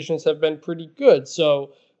those decisions have been pretty good.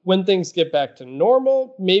 So when things get back to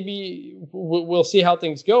normal, maybe we'll see how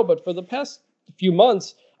things go. But for the past few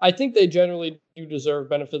months, I think they generally do deserve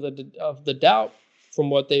benefit of the doubt from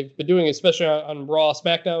what they've been doing, especially on Raw.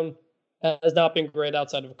 SmackDown has not been great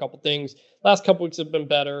outside of a couple things. Last couple weeks have been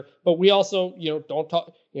better, but we also, don't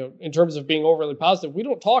talk, in terms of being overly positive, we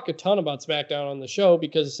don't talk a ton about SmackDown on the show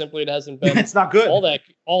because simply it hasn't been it's not good. all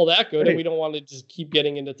that good. Right. And we don't want to just keep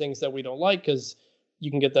getting into things that we don't like because you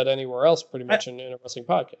can get that anywhere else pretty much in a wrestling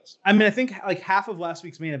podcast. I mean, I think like half of last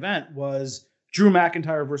week's main event was Drew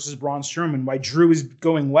McIntyre versus Braun Strowman, why Drew is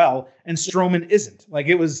going well and Strowman isn't. Like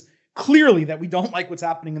it was clearly that we don't like what's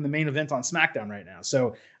happening in the main event on SmackDown right now.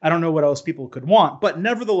 So I don't know what else people could want. But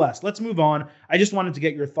nevertheless, let's move on. I just wanted to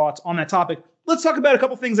get your thoughts on that topic. Let's talk about a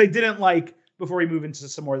couple things I didn't like before we move into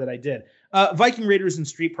some more that I did. Viking Raiders and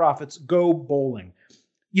Street Profits go bowling.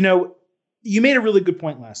 You know, you made a really good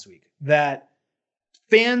point last week that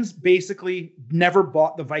fans basically never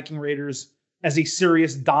bought the Viking Raiders as a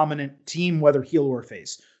serious dominant team, whether heel or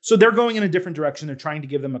face. So they're going in a different direction. They're trying to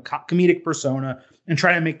give them a comedic persona and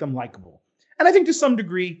trying to make them likable. And I think to some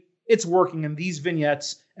degree it's working, and these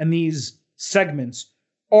vignettes and these segments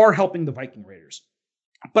are helping the Viking Raiders.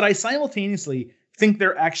 But I simultaneously think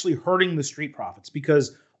they're actually hurting the Street Profits,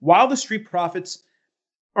 because while the Street Profits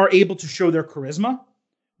are able to show their charisma,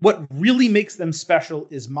 what really makes them special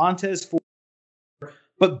is Montez Ford,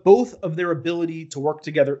 but both of their ability to work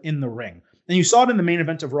together in the ring. And you saw it in the main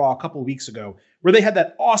event of Raw a couple of weeks ago, where they had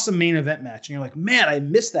that awesome main event match. And you're like, man, I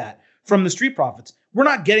missed that from the Street Profits. We're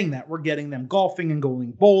not getting that. We're getting them golfing and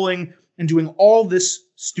going bowling and doing all this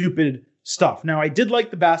stupid stuff. Now, I did like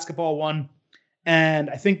the basketball one, and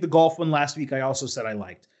I think the golf one last week I also said I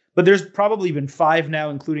liked. But there's probably been 5 now,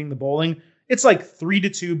 including the bowling. It's like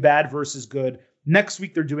 3-2 bad versus good. Next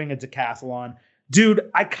week they're doing a decathlon. Dude,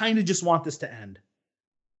 I kind of just want this to end.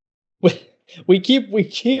 We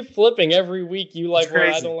keep flipping every week. You like one,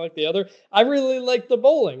 I don't like the other. I really like the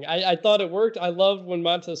bowling. I thought it worked. I loved when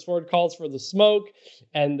Montez Ford calls for the smoke,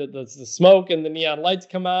 and the smoke and the neon lights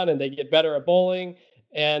come on, and they get better at bowling.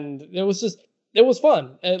 And it was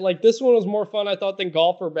fun. And like, this one was more fun, I thought, than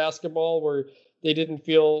golf or basketball, where it didn't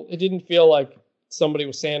feel like somebody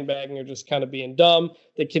was sandbagging or just kind of being dumb.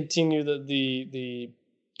 They continue the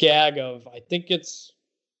gag of, I think it's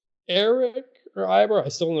Eric or Ivar, I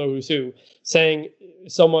still know who's who, saying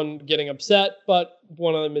someone getting upset, but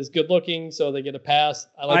one of them is good looking, so they get a pass.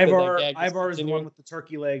 I like Ivar. That gag Ivar is the one with the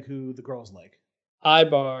turkey leg who the girls like.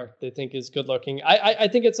 Ivar, they think, is good looking. I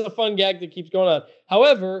think it's a fun gag that keeps going on.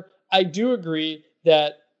 However, I do agree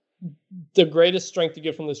that the greatest strength to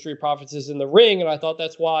get from the Street Profits is in the ring, and I thought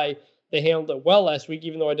that's why they handled it well last week.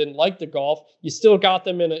 Even though I didn't like the golf, you still got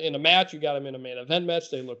them in a match. You got them in a main event match.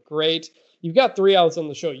 They look great. You've got 3 outs on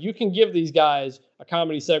the show. You can give these guys a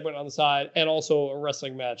comedy segment on the side and also a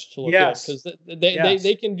wrestling match to look good, because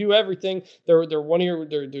they can do everything. They're one of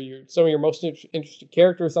your some of your most interesting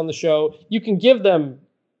characters on the show. You can give them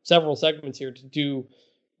several segments here to do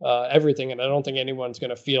everything, and I don't think anyone's going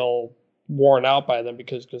to feel worn out by them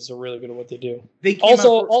because they're really good at what they do. They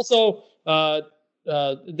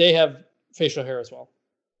have facial hair as well.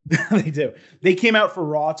 They do. They came out for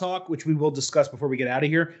Raw Talk, which we will discuss before we get out of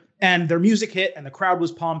here. And their music hit and the crowd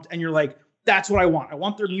was pumped. And you're like, that's what I want. I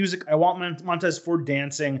want their music. I want Montez Ford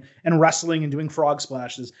dancing and wrestling and doing frog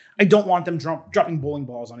splashes. I don't want them dropping bowling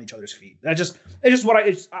balls on each other's feet. It's just what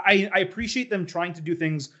I appreciate them trying to do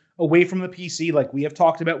things away from the PC, like we have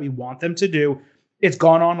talked about. We want them to do. It's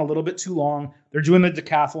gone on a little bit too long. They're doing the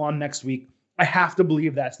decathlon next week. I have to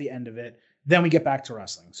believe that's the end of it. Then we get back to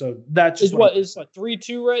wrestling. So that's just is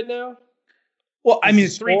 3-2 right now? Well, I mean,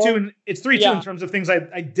 it's 3-2, and it's 3-2 in terms of things I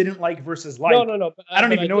didn't like versus like. No. I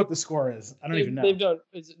don't even know what the score is. I don't even know.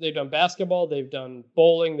 They've done basketball, they've done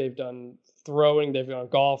bowling, they've done throwing, they've done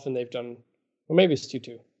golf, and they've done, well, maybe it's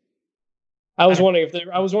 2-2. I was wondering if they're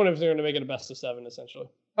going to make it a best of 7, essentially.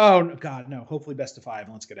 Oh God, no! Hopefully, best of 5,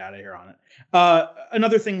 and let's get out of here on it.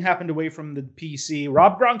 Another thing happened away from the PC.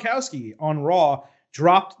 Rob Gronkowski on Raw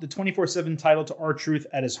dropped the 24/7 title to R-Truth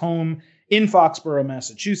at his home in Foxborough,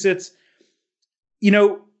 Massachusetts. You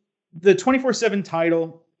know, the 24/7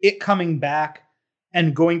 title, it coming back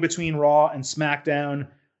and going between Raw and SmackDown,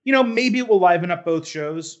 you know, maybe it will liven up both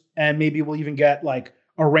shows, and maybe we'll even get like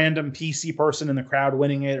a random PC person in the crowd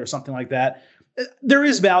winning it or something like that. There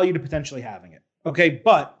is value to potentially having it. Okay.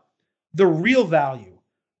 But the real value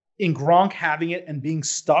in Gronk having it and being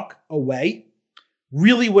stuck away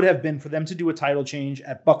really would have been for them to do a title change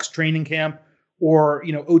at Bucks training camp, or,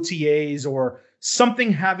 you know, OTAs, or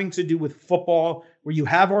something having to do with football, where you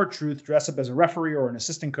have R-Truth dress up as a referee or an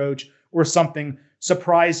assistant coach or something,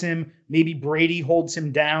 surprise him. Maybe Brady holds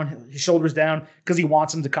him down, his shoulders down, because he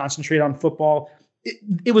wants him to concentrate on football.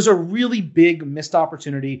 It was a really big missed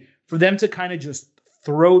opportunity for them to kind of just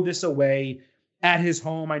throw this away at his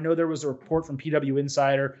home. I know there was a report from PW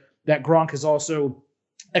Insider that Gronk has also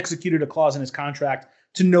executed a clause in his contract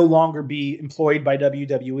to no longer be employed by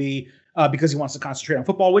WWE because he wants to concentrate on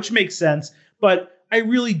football, which makes sense. But I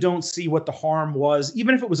really don't see what the harm was,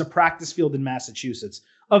 even if it was a practice field in Massachusetts,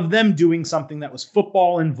 of them doing something that was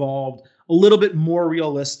football involved, a little bit more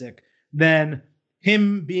realistic than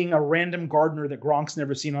him being a random gardener that Gronk's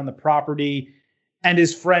never seen on the property and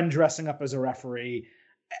his friend dressing up as a referee.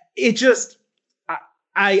 It just,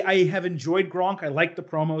 I have enjoyed Gronk. I liked the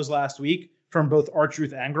promos last week from both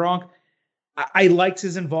R-Truth and Gronk. I liked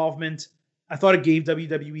his involvement. I thought it gave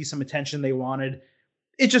WWE some attention they wanted.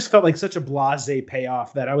 It just felt like such a blasé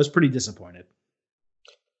payoff that I was pretty disappointed.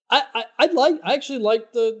 I actually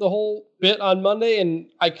liked the whole bit on Monday, and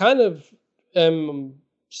I kind of am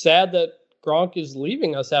sad that Gronk is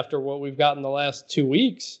leaving us after what we've gotten the last 2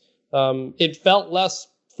 weeks. It felt less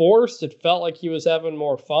forced. It felt like he was having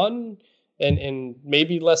more fun and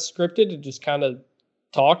maybe less scripted and just kind of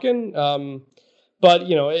talking. But,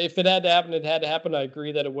 if it had to happen, it had to happen. I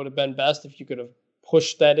agree that it would have been best if you could have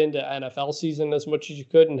pushed that into NFL season as much as you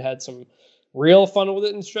could and had some real fun with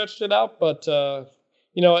it and stretched it out. But,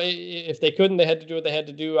 if they couldn't, they had to do what they had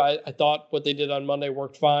to do. I thought what they did on Monday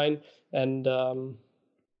worked fine. And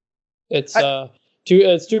it's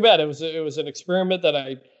too bad. It was an experiment that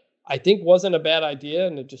I think wasn't a bad idea,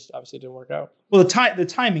 and it just obviously didn't work out. Well, the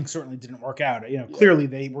timing certainly didn't work out. Clearly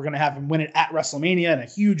they were going to have him win it at WrestleMania in a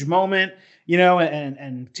huge moment,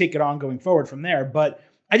 and take it on going forward from there. But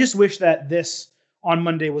I just wish that this on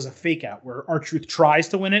Monday was a fake out where R-Truth tries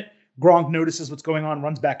to win it. Gronk notices what's going on,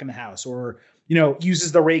 runs back in the house, or,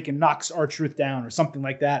 uses the rake and knocks R-Truth down or something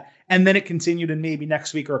like that. And then it continued, and maybe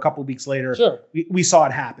next week or a couple weeks later, sure, we saw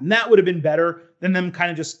it happen. That would have been better than them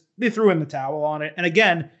kind of they threw in the towel on it. And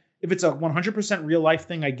again, if it's a 100% real life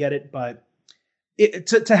thing, I get it. But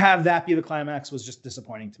to have that be the climax was just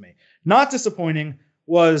disappointing to me. Not disappointing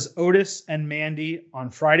was Otis and Mandy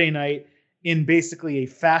on Friday night in basically a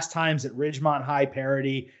Fast Times at Ridgemont High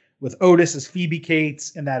parody with Otis as Phoebe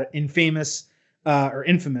Cates in that infamous,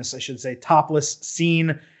 I should say, topless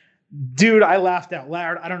scene. Dude, I laughed out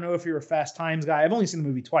loud. I don't know if you're a Fast Times guy. I've only seen the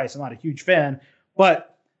movie twice. I'm not a huge fan.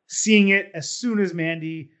 But seeing it as soon as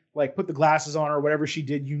Mandy put the glasses on or whatever she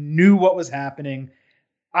did, you knew what was happening.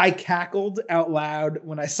 I cackled out loud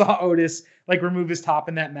when I saw Otis remove his top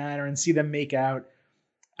in that manner and see them make out.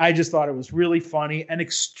 I just thought it was really funny and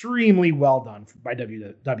extremely well done by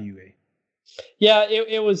WWE. Yeah,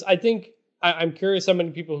 it was. I think I'm curious how many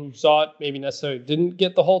people who saw it maybe necessarily didn't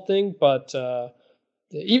get the whole thing, but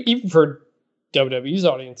even for WWE's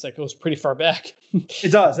audience, it goes pretty far back.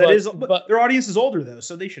 It does. But their audience is older though,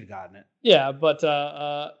 so they should have gotten it. Yeah, but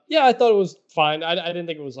I thought it was fine. I didn't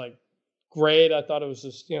think it was great. I thought it was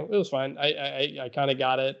just it was fine. I kind of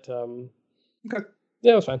got it. Okay.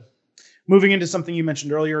 Yeah, it was fine. Moving into something you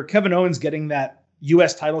mentioned earlier, Kevin Owens getting that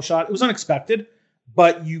U.S. title shot. It was unexpected,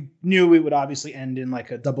 but you knew it would obviously end in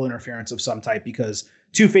a double interference of some type because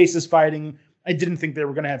two faces fighting. I didn't think they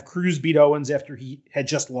were going to have Cruz beat Owens after he had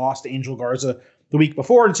just lost to Angel Garza the week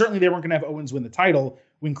before. And certainly they weren't going to have Owens win the title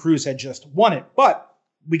when Cruz had just won it. But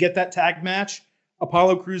we get that tag match.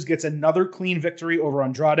 Apollo Crews gets another clean victory over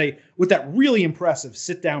Andrade with that really impressive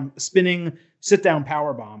sit-down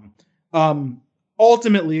powerbomb.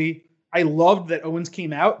 Ultimately, I loved that Owens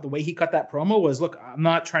came out. The way he cut that promo was, look, I'm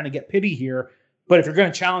not trying to get pity here, but if you're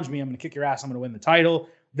going to challenge me, I'm going to kick your ass. I'm going to win the title.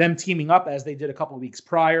 Them teaming up as they did a couple of weeks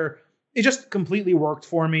prior. It just completely worked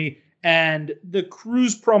for me. And the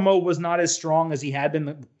Cruz promo was not as strong as he had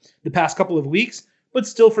been the past couple of weeks, but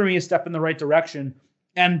still for me a step in the right direction.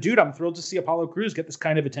 And dude, I'm thrilled to see Apollo Crews get this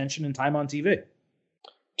kind of attention and time on TV.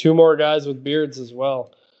 Two more guys with beards as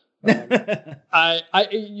well.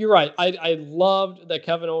 You're right. I loved that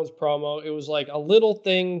Kevin Owens promo. It was a little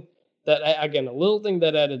thing that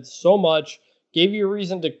added so much, gave you a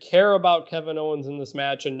reason to care about Kevin Owens in this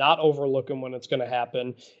match and not overlook him when it's going to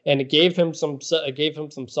happen. And it gave him some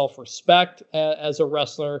self-respect as a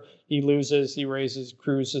wrestler. He loses, he raises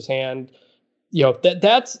Cruz's hand.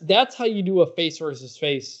 That's how you do a face versus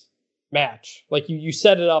face match. You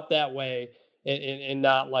set it up that way and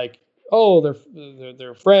not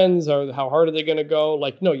they're friends, or how hard are they going to go?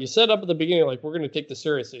 No, you set up at the beginning, we're going to take this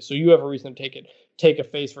seriously. So you have a reason to take a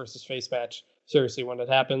face versus face match seriously when it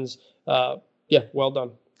happens. Yeah, well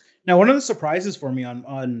done. Now, one of the surprises for me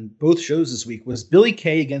on both shows this week was Billie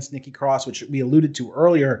Kay against Nikki Cross, which we alluded to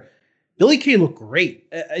earlier. Billie Kay looked great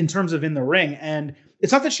in terms of in the ring. And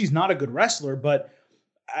it's not that she's not a good wrestler, but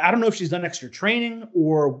I don't know if she's done extra training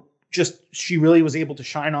or just she really was able to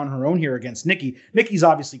shine on her own here against Nikki. Nikki's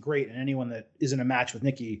obviously great, and anyone that is in a match with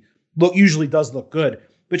Nikki usually does look good.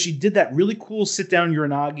 But she did that really cool sit-down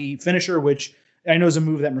Uranagi finisher, which I know is a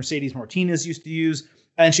move that Mercedes Martinez used to use,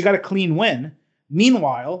 and she got a clean win.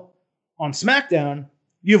 Meanwhile, on SmackDown,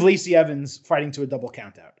 you have Lacey Evans fighting to a double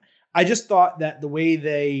countout. I just thought that the way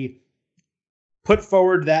they put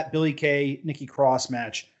forward that Billie Kay Nikki Cross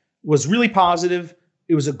match was really positive.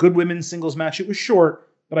 It was a good women's singles match. It was short,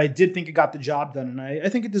 but I did think it got the job done, and I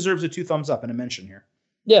think it deserves a 2 thumbs up and a mention here.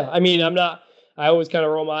 Yeah, I mean, I'm I always kind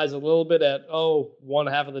of roll my eyes a little bit at, one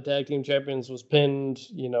half of the tag team champions was pinned,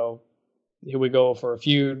 here we go for a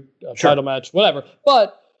feud, title match, whatever.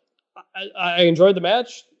 But I enjoyed the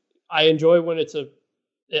match. I enjoy when it's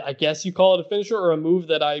I guess you call it a finisher or a move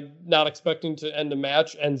that I'm not expecting to end a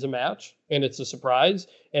match, ends a match, and it's a surprise,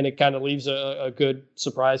 and it kind of leaves a good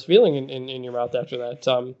surprise feeling in your mouth after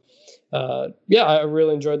that. I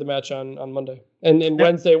really enjoyed the match on Monday. And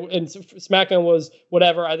Wednesday, and SmackDown was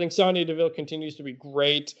whatever. I think Sonya Deville continues to be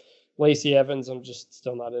great. Lacey Evans, I'm just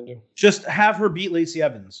still not into. Just have her beat Lacey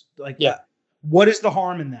Evans. What is the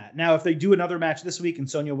harm in that? Now, if they do another match this week and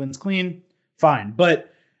Sonya wins clean, fine.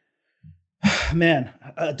 But man,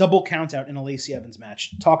 a double count out in a Lacey Evans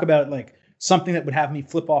match. Talk about like something that would have me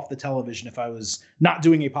flip off the television if I was not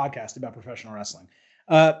doing a podcast about professional wrestling.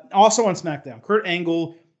 Also on SmackDown, Kurt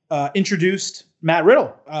Angle introduced Matt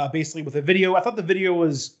Riddle basically with a video. I thought the video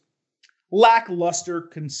was lackluster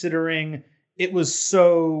considering it was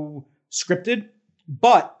so scripted,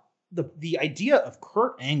 but the idea of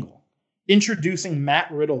Kurt Angle introducing Matt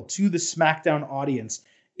Riddle to the SmackDown audience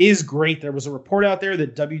is great. There was a report out there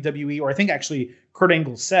that WWE, or I think actually Kurt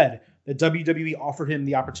Angle said that WWE offered him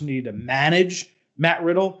the opportunity to manage Matt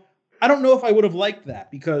Riddle. I don't know if I would have liked that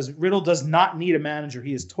because Riddle does not need a manager.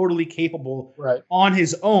 He is totally capable on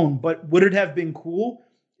his own. But would it have been cool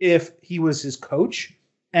if he was his coach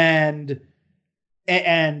and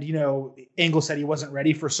Angle said he wasn't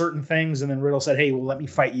ready for certain things, and then Riddle said, "Hey, well, let me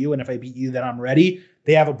fight you, and if I beat you, then I'm ready."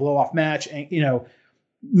 They have a blow off match, and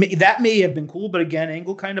that may have been cool. But again,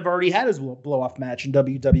 Angle kind of already had his blow off match in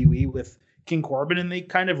WWE with King Corbin, and they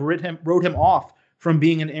kind of wrote him off from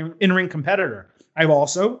being an in-ring competitor. I've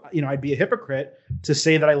also, I'd be a hypocrite to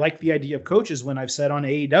say that I like the idea of coaches when I've said on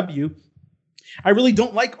AEW, I really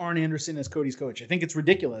don't like Arn Anderson as Cody's coach. I think it's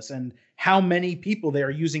ridiculous. And how many people they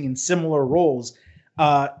are using in similar roles,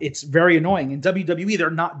 it's very annoying. In WWE, they're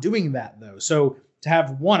not doing that, though. So to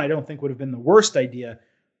have one, I don't think would have been the worst idea.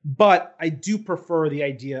 But I do prefer the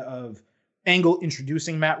idea of Angle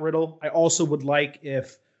introducing Matt Riddle. I also would like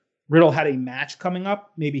if Riddle had a match coming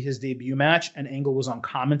up, maybe his debut match, and Angle was on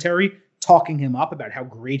commentary talking him up about how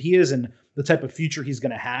great he is and the type of future he's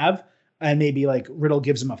going to have. And maybe like Riddle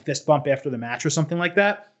gives him a fist bump after the match or something like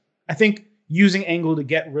that. I think using Angle to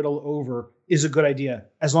get Riddle over is a good idea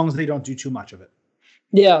as long as they don't do too much of it.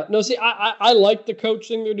 Yeah, no, see, I like the coach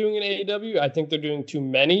thing they're doing in AEW. I think they're doing too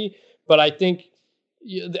many, but I think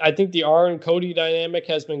the Arn Cody dynamic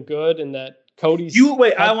has been good in that Cody's...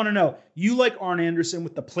 I want to know. You like Arn Anderson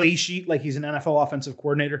with the play sheet like he's an NFL offensive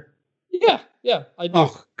coordinator? Yeah, I do.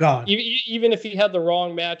 Oh, God. Even if he had the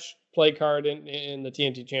wrong match play card in the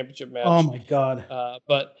TNT Championship match. Oh, my God.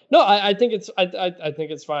 But no, I think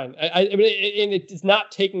it's fine. I mean, and it's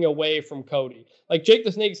not taking away from Cody. Like Jake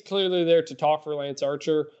the Snake's clearly there to talk for Lance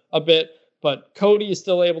Archer a bit, but Cody is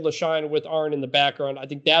still able to shine with Arn in the background. I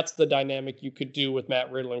think that's the dynamic you could do with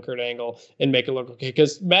Matt Riddle and Kurt Angle and make it look okay.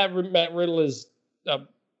 Because Matt Riddle is a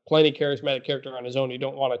plenty charismatic character on his own. You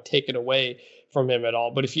don't want to take it away from him at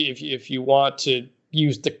all. But if you want to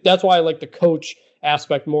use that's why I like the coach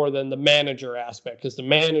aspect more than the manager aspect, because the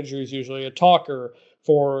manager is usually a talker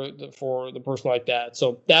for the person like that.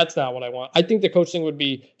 So that's not what I want. I think the coach thing would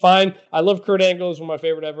be fine. I love Kurt Angle. He's one of my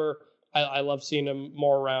favorite ever. I love seeing him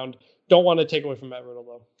more around. Don't want to take away from Matt Riddle,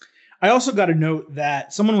 though. I also got to note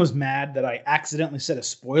that someone was mad that I accidentally said a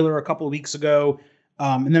spoiler a couple of weeks ago,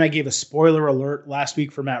 and then I gave a spoiler alert last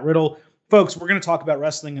week for Matt Riddle. Folks, we're going to talk about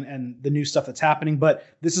wrestling and the new stuff that's happening, but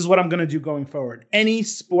this is what I'm going to do going forward. Any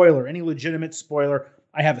spoiler, any legitimate spoiler,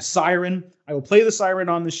 I have a siren. I will play the siren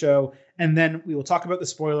on the show, and then we will talk about the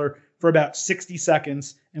spoiler for about 60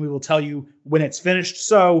 seconds, and we will tell you when it's finished.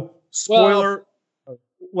 So, spoiler...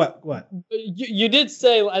 What? You did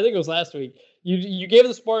say, I think it was last week, you gave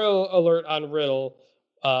the spoiler alert on Riddle.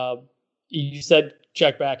 You said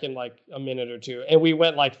check back in like a minute or two, and we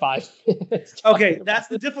went like 5 minutes. Okay, that's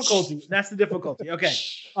the difficulty. Okay,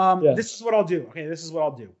 yeah. This is what I'll do.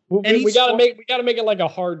 We gotta make it like a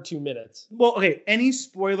hard 2 minutes. Well, okay, any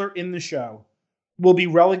spoiler in the show will be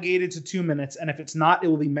relegated to 2 minutes, and if it's not, it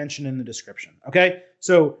will be mentioned in the description. Okay,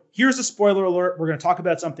 so here's a spoiler alert. We're going to talk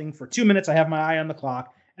about something for 2 minutes. I have my eye on the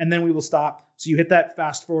clock, and then we will stop. So you hit that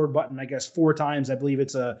fast forward button, I guess, 4 times. I believe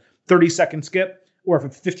it's a 30-second skip, or if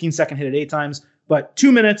it's 15-second, hit it 8 times. But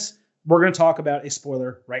 2 minutes, we're going to talk about a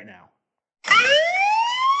spoiler right now.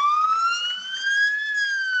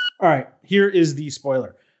 All right, here is the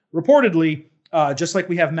spoiler. Reportedly, just like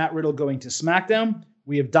we have Matt Riddle going to SmackDown,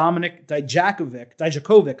 we have Dominik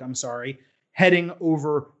Dijakovic, heading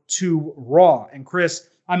over to Raw. And Chris,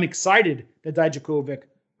 I'm excited that Dijakovic,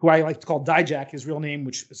 who I like to call Dijak, his real name,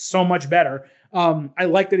 which is so much better, I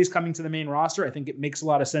like that he's coming to the main roster. I think it makes a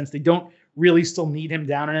lot of sense. They don't really still need him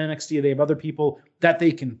down in NXT. They have other people that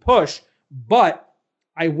they can push, but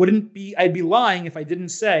I'd be lying if I didn't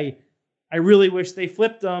say I really wish they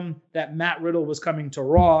flipped him, that Matt Riddle was coming to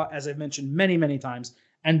Raw, as I've mentioned many, many times,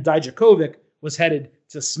 and Dijakovic was headed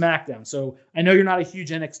to SmackDown. So I know you're not a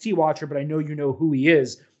huge NXT watcher, but I know you know who he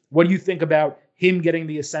is. What do you think about him getting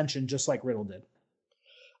the ascension just like Riddle did?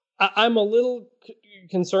 I'm a little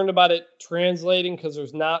concerned about it translating because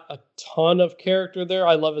there's not a ton of character there.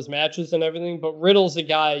 I love his matches and everything, but Riddle's a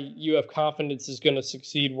guy you have confidence is going to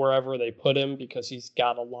succeed wherever they put him because he's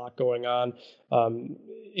got a lot going on.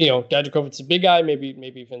 Dijakovic's a big guy.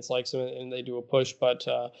 Maybe Vince likes him and they do a push. But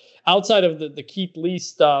outside of the Keith Lee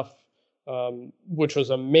stuff, which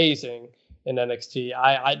was amazing in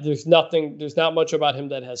NXT, there's not much about him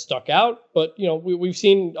that has stuck out. But we've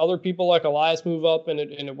seen other people like Elias move up and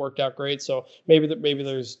it worked out great. So maybe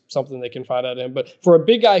there's something they can find out of him. But for a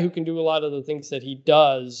big guy who can do a lot of the things that he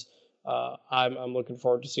does, I'm looking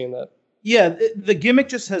forward to seeing that. Yeah, the gimmick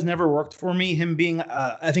just has never worked for me. Him being,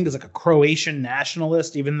 I think, is like a Croatian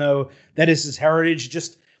nationalist, even though that is his heritage.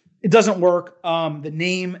 Just it doesn't work. The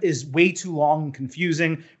name is way too long and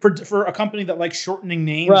confusing for a company that likes shortening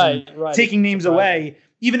names and taking names away.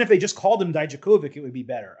 Even if they just called him Dijakovic, it would be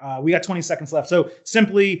better. We got 20 seconds left, so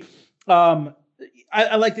simply,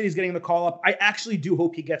 I like that he's getting the call up. I actually do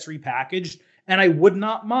hope he gets repackaged, and I would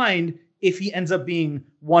not mind if he ends up being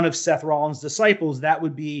one of Seth Rollins' disciples. That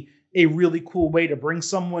would be a really cool way to bring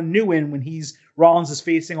someone new in when Rollins is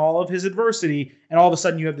facing all of his adversity, and all of a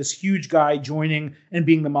sudden you have this huge guy joining and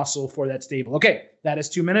being the muscle for that stable. Okay, that is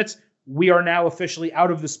 2 minutes. We are now officially out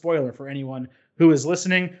of the spoiler for anyone who is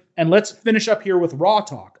listening, and let's finish up here with Raw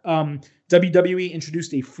talk. WWE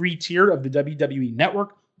introduced a free tier of the WWE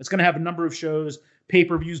Network. It's going to have a number of shows,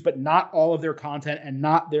 pay-per-views, but not all of their content and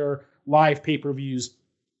not their live pay-per-views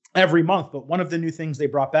every month. But one of the new things they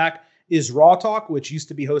brought back is Raw Talk, which used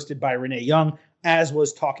to be hosted by Renee Young, as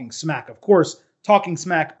was Talking Smack. Of course, Talking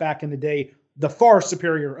Smack back in the day, the far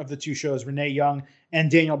superior of the two shows, Renee Young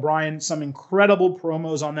and Daniel Bryan. Some incredible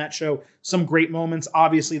promos on that show, some great moments.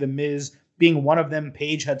 Obviously, The Miz being one of them.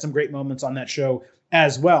 Paige had some great moments on that show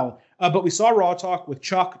as well. But we saw Raw Talk with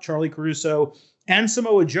Chuck, Charlie Caruso, and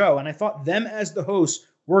Samoa Joe, and I thought them as the hosts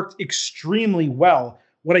worked extremely well.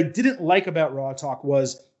 What I didn't like about Raw Talk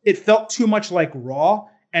was it felt too much like Raw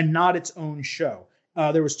and not its own show.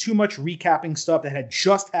 There was too much recapping stuff that had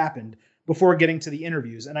just happened before getting to the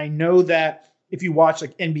interviews. And I know that if you watch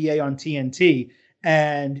like NBA on TNT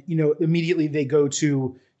and, immediately they go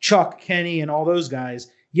to Chuck, Kenny, and all those guys,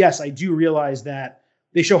 yes, I do realize that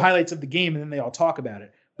they show highlights of the game and then they all talk about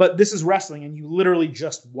it. But this is wrestling and you literally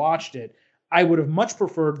just watched it. I would have much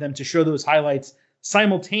preferred them to show those highlights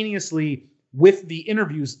simultaneously with the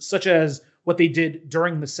interviews, such as what they did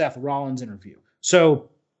during the Seth Rollins interview. So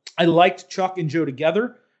I liked Chuck and Joe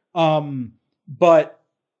together, but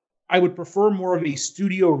I would prefer more of a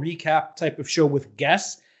studio recap type of show with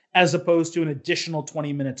guests as opposed to an additional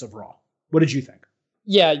 20 minutes of Raw. What did you think?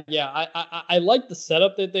 Yeah. I like the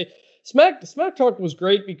setup that they Smack Talk was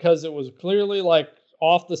great because it was clearly like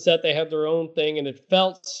off the set. They had their own thing and it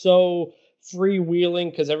felt so freewheeling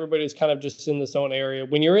because everybody's kind of just in this own area.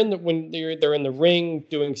 When they're in the ring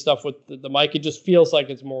doing stuff with the mic, it just feels like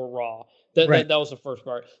it's more raw. That was the first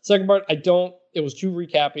part. Second part, it was too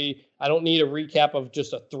recappy. I don't need a recap of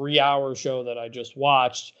just a 3-hour show that I just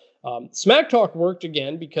watched. Smack Talk worked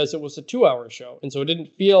again because it was a 2-hour show. And so it didn't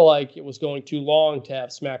feel like it was going too long to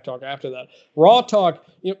have Smack Talk after that. Raw Talk,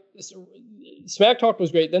 Smack Talk was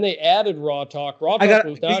great. Then they added Raw Talk. Raw Talk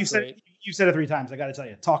was not great. You said it 3 times. I got to tell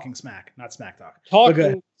you, Talking Smack, not Smack Talk.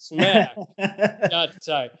 Talking Smack.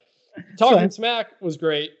 Talking Smack was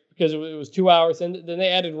great because it was 2 hours. And then they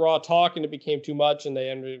added Raw Talk and it became too much. And they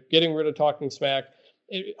ended up getting rid of Talking Smack.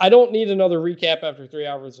 I don't need another recap after 3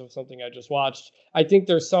 hours of something I just watched. I think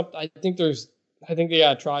they got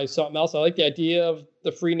to try something else. I like the idea of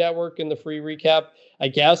the free network and the free recap, I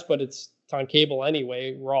guess, but it's on cable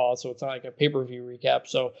anyway, Raw, so it's not like a pay-per-view recap.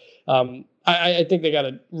 So I think they got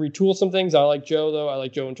to retool some things. I like Joe, though. I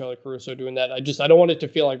like Joe and Charlie Caruso doing that. I don't want it to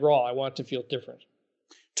feel like Raw. I want it to feel different.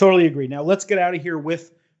 Totally agree. Now let's get out of here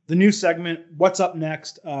with the new segment. What's up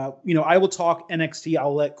next? I will talk NXT.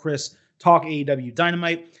 I'll let Chris talk AEW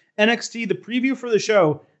Dynamite. NXT, the preview for the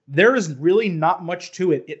show, there is really not much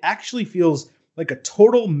to it. It actually feels like a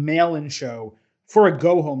total mail-in show for a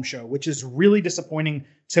go-home show, which is really disappointing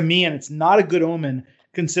to me, and it's not a good omen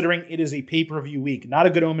considering it is a pay-per-view week. Not a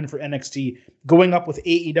good omen for NXT going up with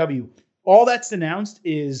AEW. All that's announced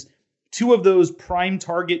is 2 of those prime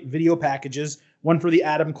target video packages, one for the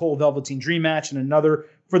Adam Cole Velveteen Dream match and another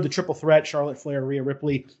for the triple threat, Charlotte Flair, Rhea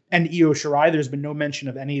Ripley, and Io Shirai. There's been no mention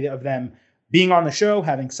of any of them being on the show,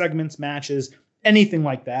 having segments, matches, anything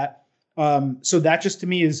like that. So that just to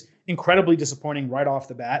me is incredibly disappointing right off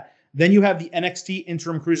the bat. Then you have the NXT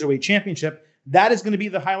Interim Cruiserweight Championship. That is going to be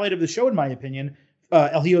the highlight of the show, in my opinion.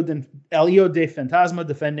 El Hijo de Fantasma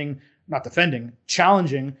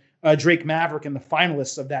challenging Drake Maverick in the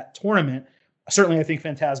finalists of that tournament. Certainly, I think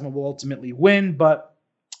Fantasma will ultimately win, but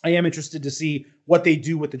I am interested to see what they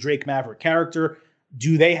do with the Drake Maverick character.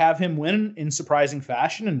 Do they have him win in surprising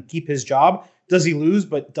fashion and keep his job? Does he lose,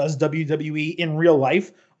 but does WWE in real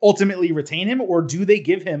life ultimately retain him? Or do they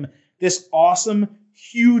give him this awesome,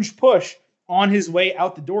 huge push on his way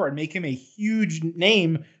out the door and make him a huge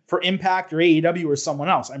name for Impact or AEW or someone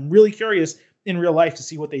else? I'm really curious in real life to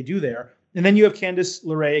see what they do there. And then you have Candice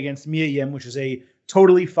LeRae against Mia Yim, which is a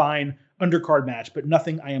totally fine undercard match, but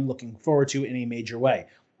nothing I am looking forward to in a major way.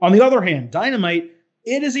 On the other hand, Dynamite,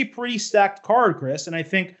 it is a pretty stacked card, Chris. And I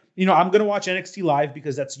think, I'm going to watch NXT live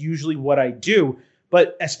because that's usually what I do.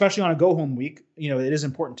 But especially on a go-home week, it is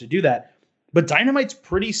important to do that. But Dynamite's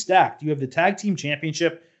pretty stacked. You have the Tag Team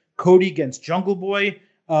Championship, Cody against Jungle Boy,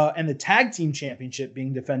 and the Tag Team Championship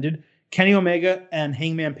being defended, Kenny Omega and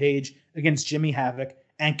Hangman Page against Jimmy Havoc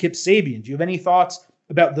and Kip Sabian. Do you have any thoughts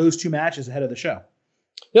about those two matches ahead of the show?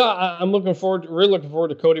 Yeah, I'm really looking forward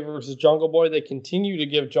to Cody versus Jungle Boy. They continue to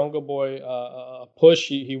give Jungle Boy a push.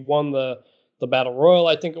 He won the Battle Royal,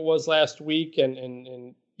 I think it was last week.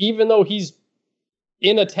 And even though he's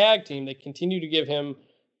in a tag team, they continue to give him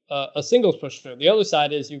a singles push there. The other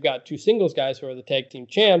side is you've got two singles guys who are the tag team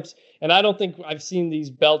champs. And I don't think I've seen these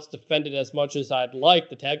belts defended as much as I'd like,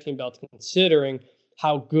 the tag team belts, considering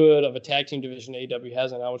how good of a tag team division AEW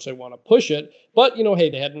has and how much they want to push it. But, hey,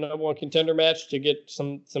 they had a number one contender match to get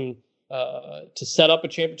some to set up a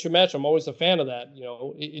championship match. I'm always a fan of that.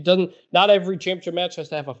 Not every championship match has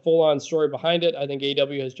to have a full-on story behind it. I think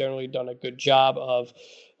AEW has generally done a good job of,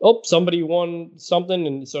 somebody won something,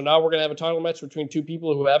 and so now we're going to have a title match between two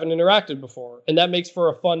people who haven't interacted before. And that makes for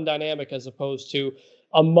a fun dynamic as opposed to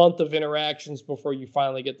a month of interactions before you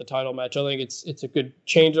finally get the title match. I think it's a good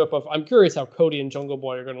change up of. I'm curious how Cody and Jungle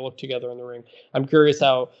Boy are going to look together in the ring. I'm curious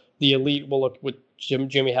how the Elite will look with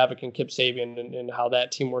Jimmy Havoc and Kip Sabian and how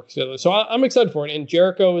that team works together. So I'm excited for it. And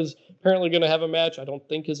Jericho is apparently going to have a match. I don't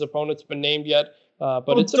think his opponent's been named yet.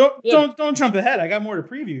 But don't jump ahead. I got more to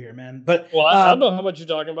preview here, man. But I don't know how much you're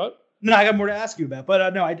talking about. No, I got more to ask you about.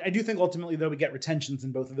 But no, I do think ultimately though we get retentions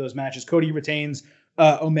in both of those matches. Cody retains.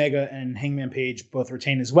 Omega and Hangman Page both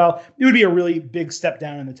retain as well. It would be a really big step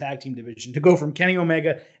down in the tag team division to go from Kenny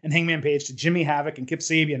Omega and Hangman Page to Jimmy Havoc and Kip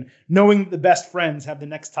Sabian, knowing the best friends have the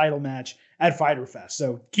next title match at Fyter Fest.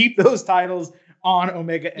 So keep those titles on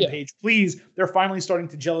Omega and Page, please. They're finally starting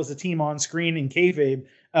to gel as a team on screen in kayfabe,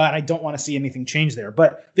 and I don't want to see anything change there.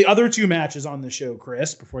 But the other two matches on the show,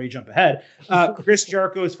 Chris, before you jump ahead, Chris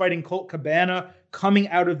Jericho is fighting Colt Cabana coming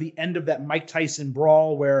out of the end of that Mike Tyson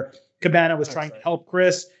brawl where Cabana was trying to help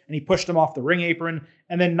Chris, and he pushed him off the ring apron.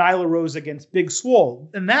 And then Nyla Rose against Big Swole.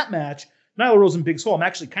 In that match, Nyla Rose and Big Swole, I'm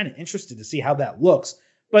actually kind of interested to see how that looks.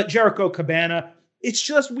 But Jericho Cabana, it's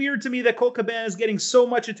just weird to me that Colt Cabana is getting so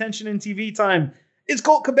much attention in TV time. It's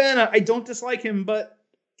Colt Cabana. I don't dislike him, but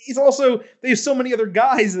there's so many other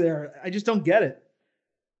guys there. I just don't get it.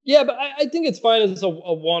 Yeah, but I think it's fine as a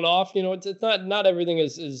one-off. It's not everything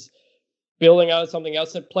is building out something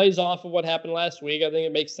else that plays off of what happened last week. I think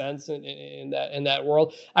it makes sense in that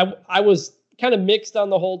world. I was kind of mixed on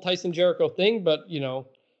the whole Tyson Jericho thing, but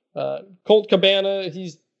Colt Cabana,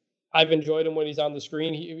 I've enjoyed him when he's on the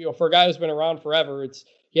screen. For a guy who's been around forever,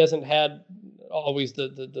 he hasn't had always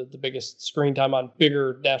the biggest screen time on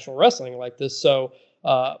bigger national wrestling like this. So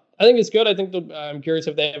I think it's good. I'm curious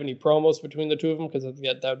if they have any promos between the two of them because I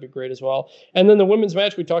think that would be great as well. And then the women's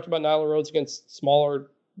match, we talked about Nyla Rose against smaller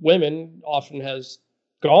women often has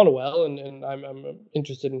gone well, and I'm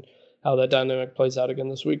interested in how that dynamic plays out again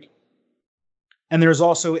this week. And there's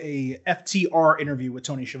also a FTR interview with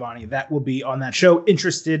Tony Schiavone that will be on that show.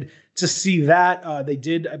 Interested to see that. They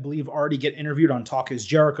did, I believe, already get interviewed on Talk Is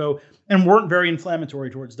Jericho and weren't very inflammatory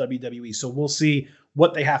towards WWE. So we'll see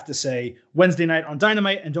what they have to say Wednesday night on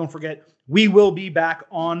Dynamite. And don't forget, we will be back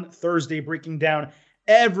on Thursday breaking down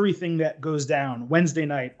everything that goes down Wednesday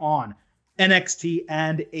night on NXT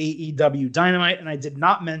and AEW Dynamite. And I did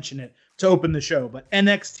not mention it to open the show, but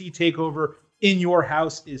NXT TakeOver in your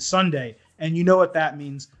house is Sunday. And you know what that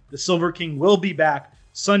means. The Silver King will be back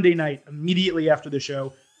Sunday night immediately after the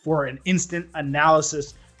show for an instant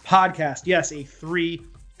analysis podcast. Yes, a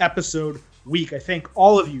 3-episode week. I thank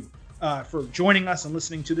all of you for joining us and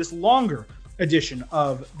listening to this longer edition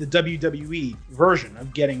of the WWE version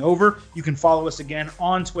of Getting Over. You can follow us again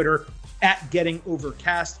on Twitter at Getting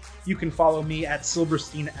Overcast. You can follow me at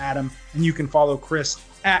Silverstein Adam, and you can follow Chris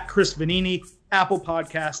at Chris Vanini. Apple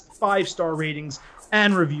Podcast, 5-star ratings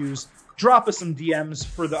and reviews. Drop us some DMs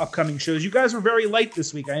for the upcoming shows. You guys were very light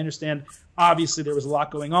this week. I understand, obviously, there was a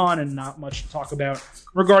lot going on and not much to talk about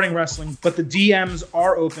regarding wrestling, but the DMs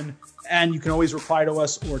are open, and you can always reply to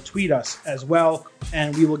us or tweet us as well,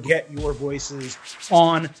 and we will get your voices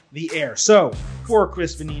on the air. So, for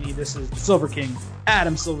Chris Vanini, this is the Silver King,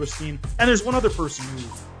 Adam Silverstein, and there's one other person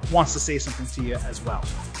who wants to say something to you as well.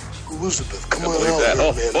 Elizabeth, come on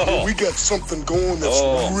out here, man. Whoa. We got something going that's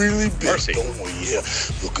really big, Mercy. don't we? Yeah.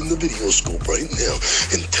 Look in the video scope right now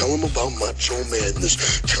and tell them about Macho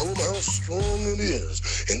Madness. Tell them how strong it is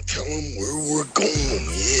and tell them where we're going,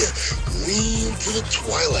 yeah. We into the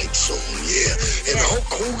Twilight Zone, yeah. And Hulk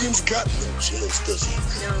Hogan's got no chance, does he?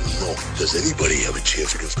 No. Does anybody have a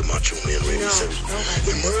chance against the Macho Man, Randy Savage?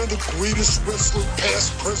 Am I the greatest wrestler,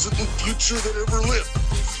 past, present, and future that ever lived?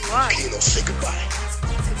 Okay, now say goodbye.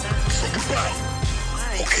 Say goodbye.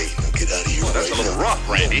 Okay, now get out of here. Well, that's right a little now. rough,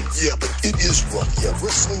 Randy. Yeah, but it is rough. Yeah,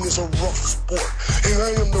 wrestling is a rough sport. And I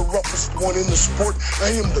am the roughest one in the sport. I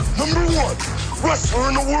am the #1 wrestler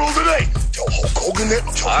in the world today. Tell Hulk Hogan that.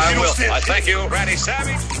 Tell I Tito will. Santana. I thank you, Randy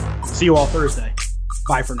Savage. See you all Thursday.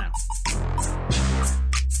 Bye for now.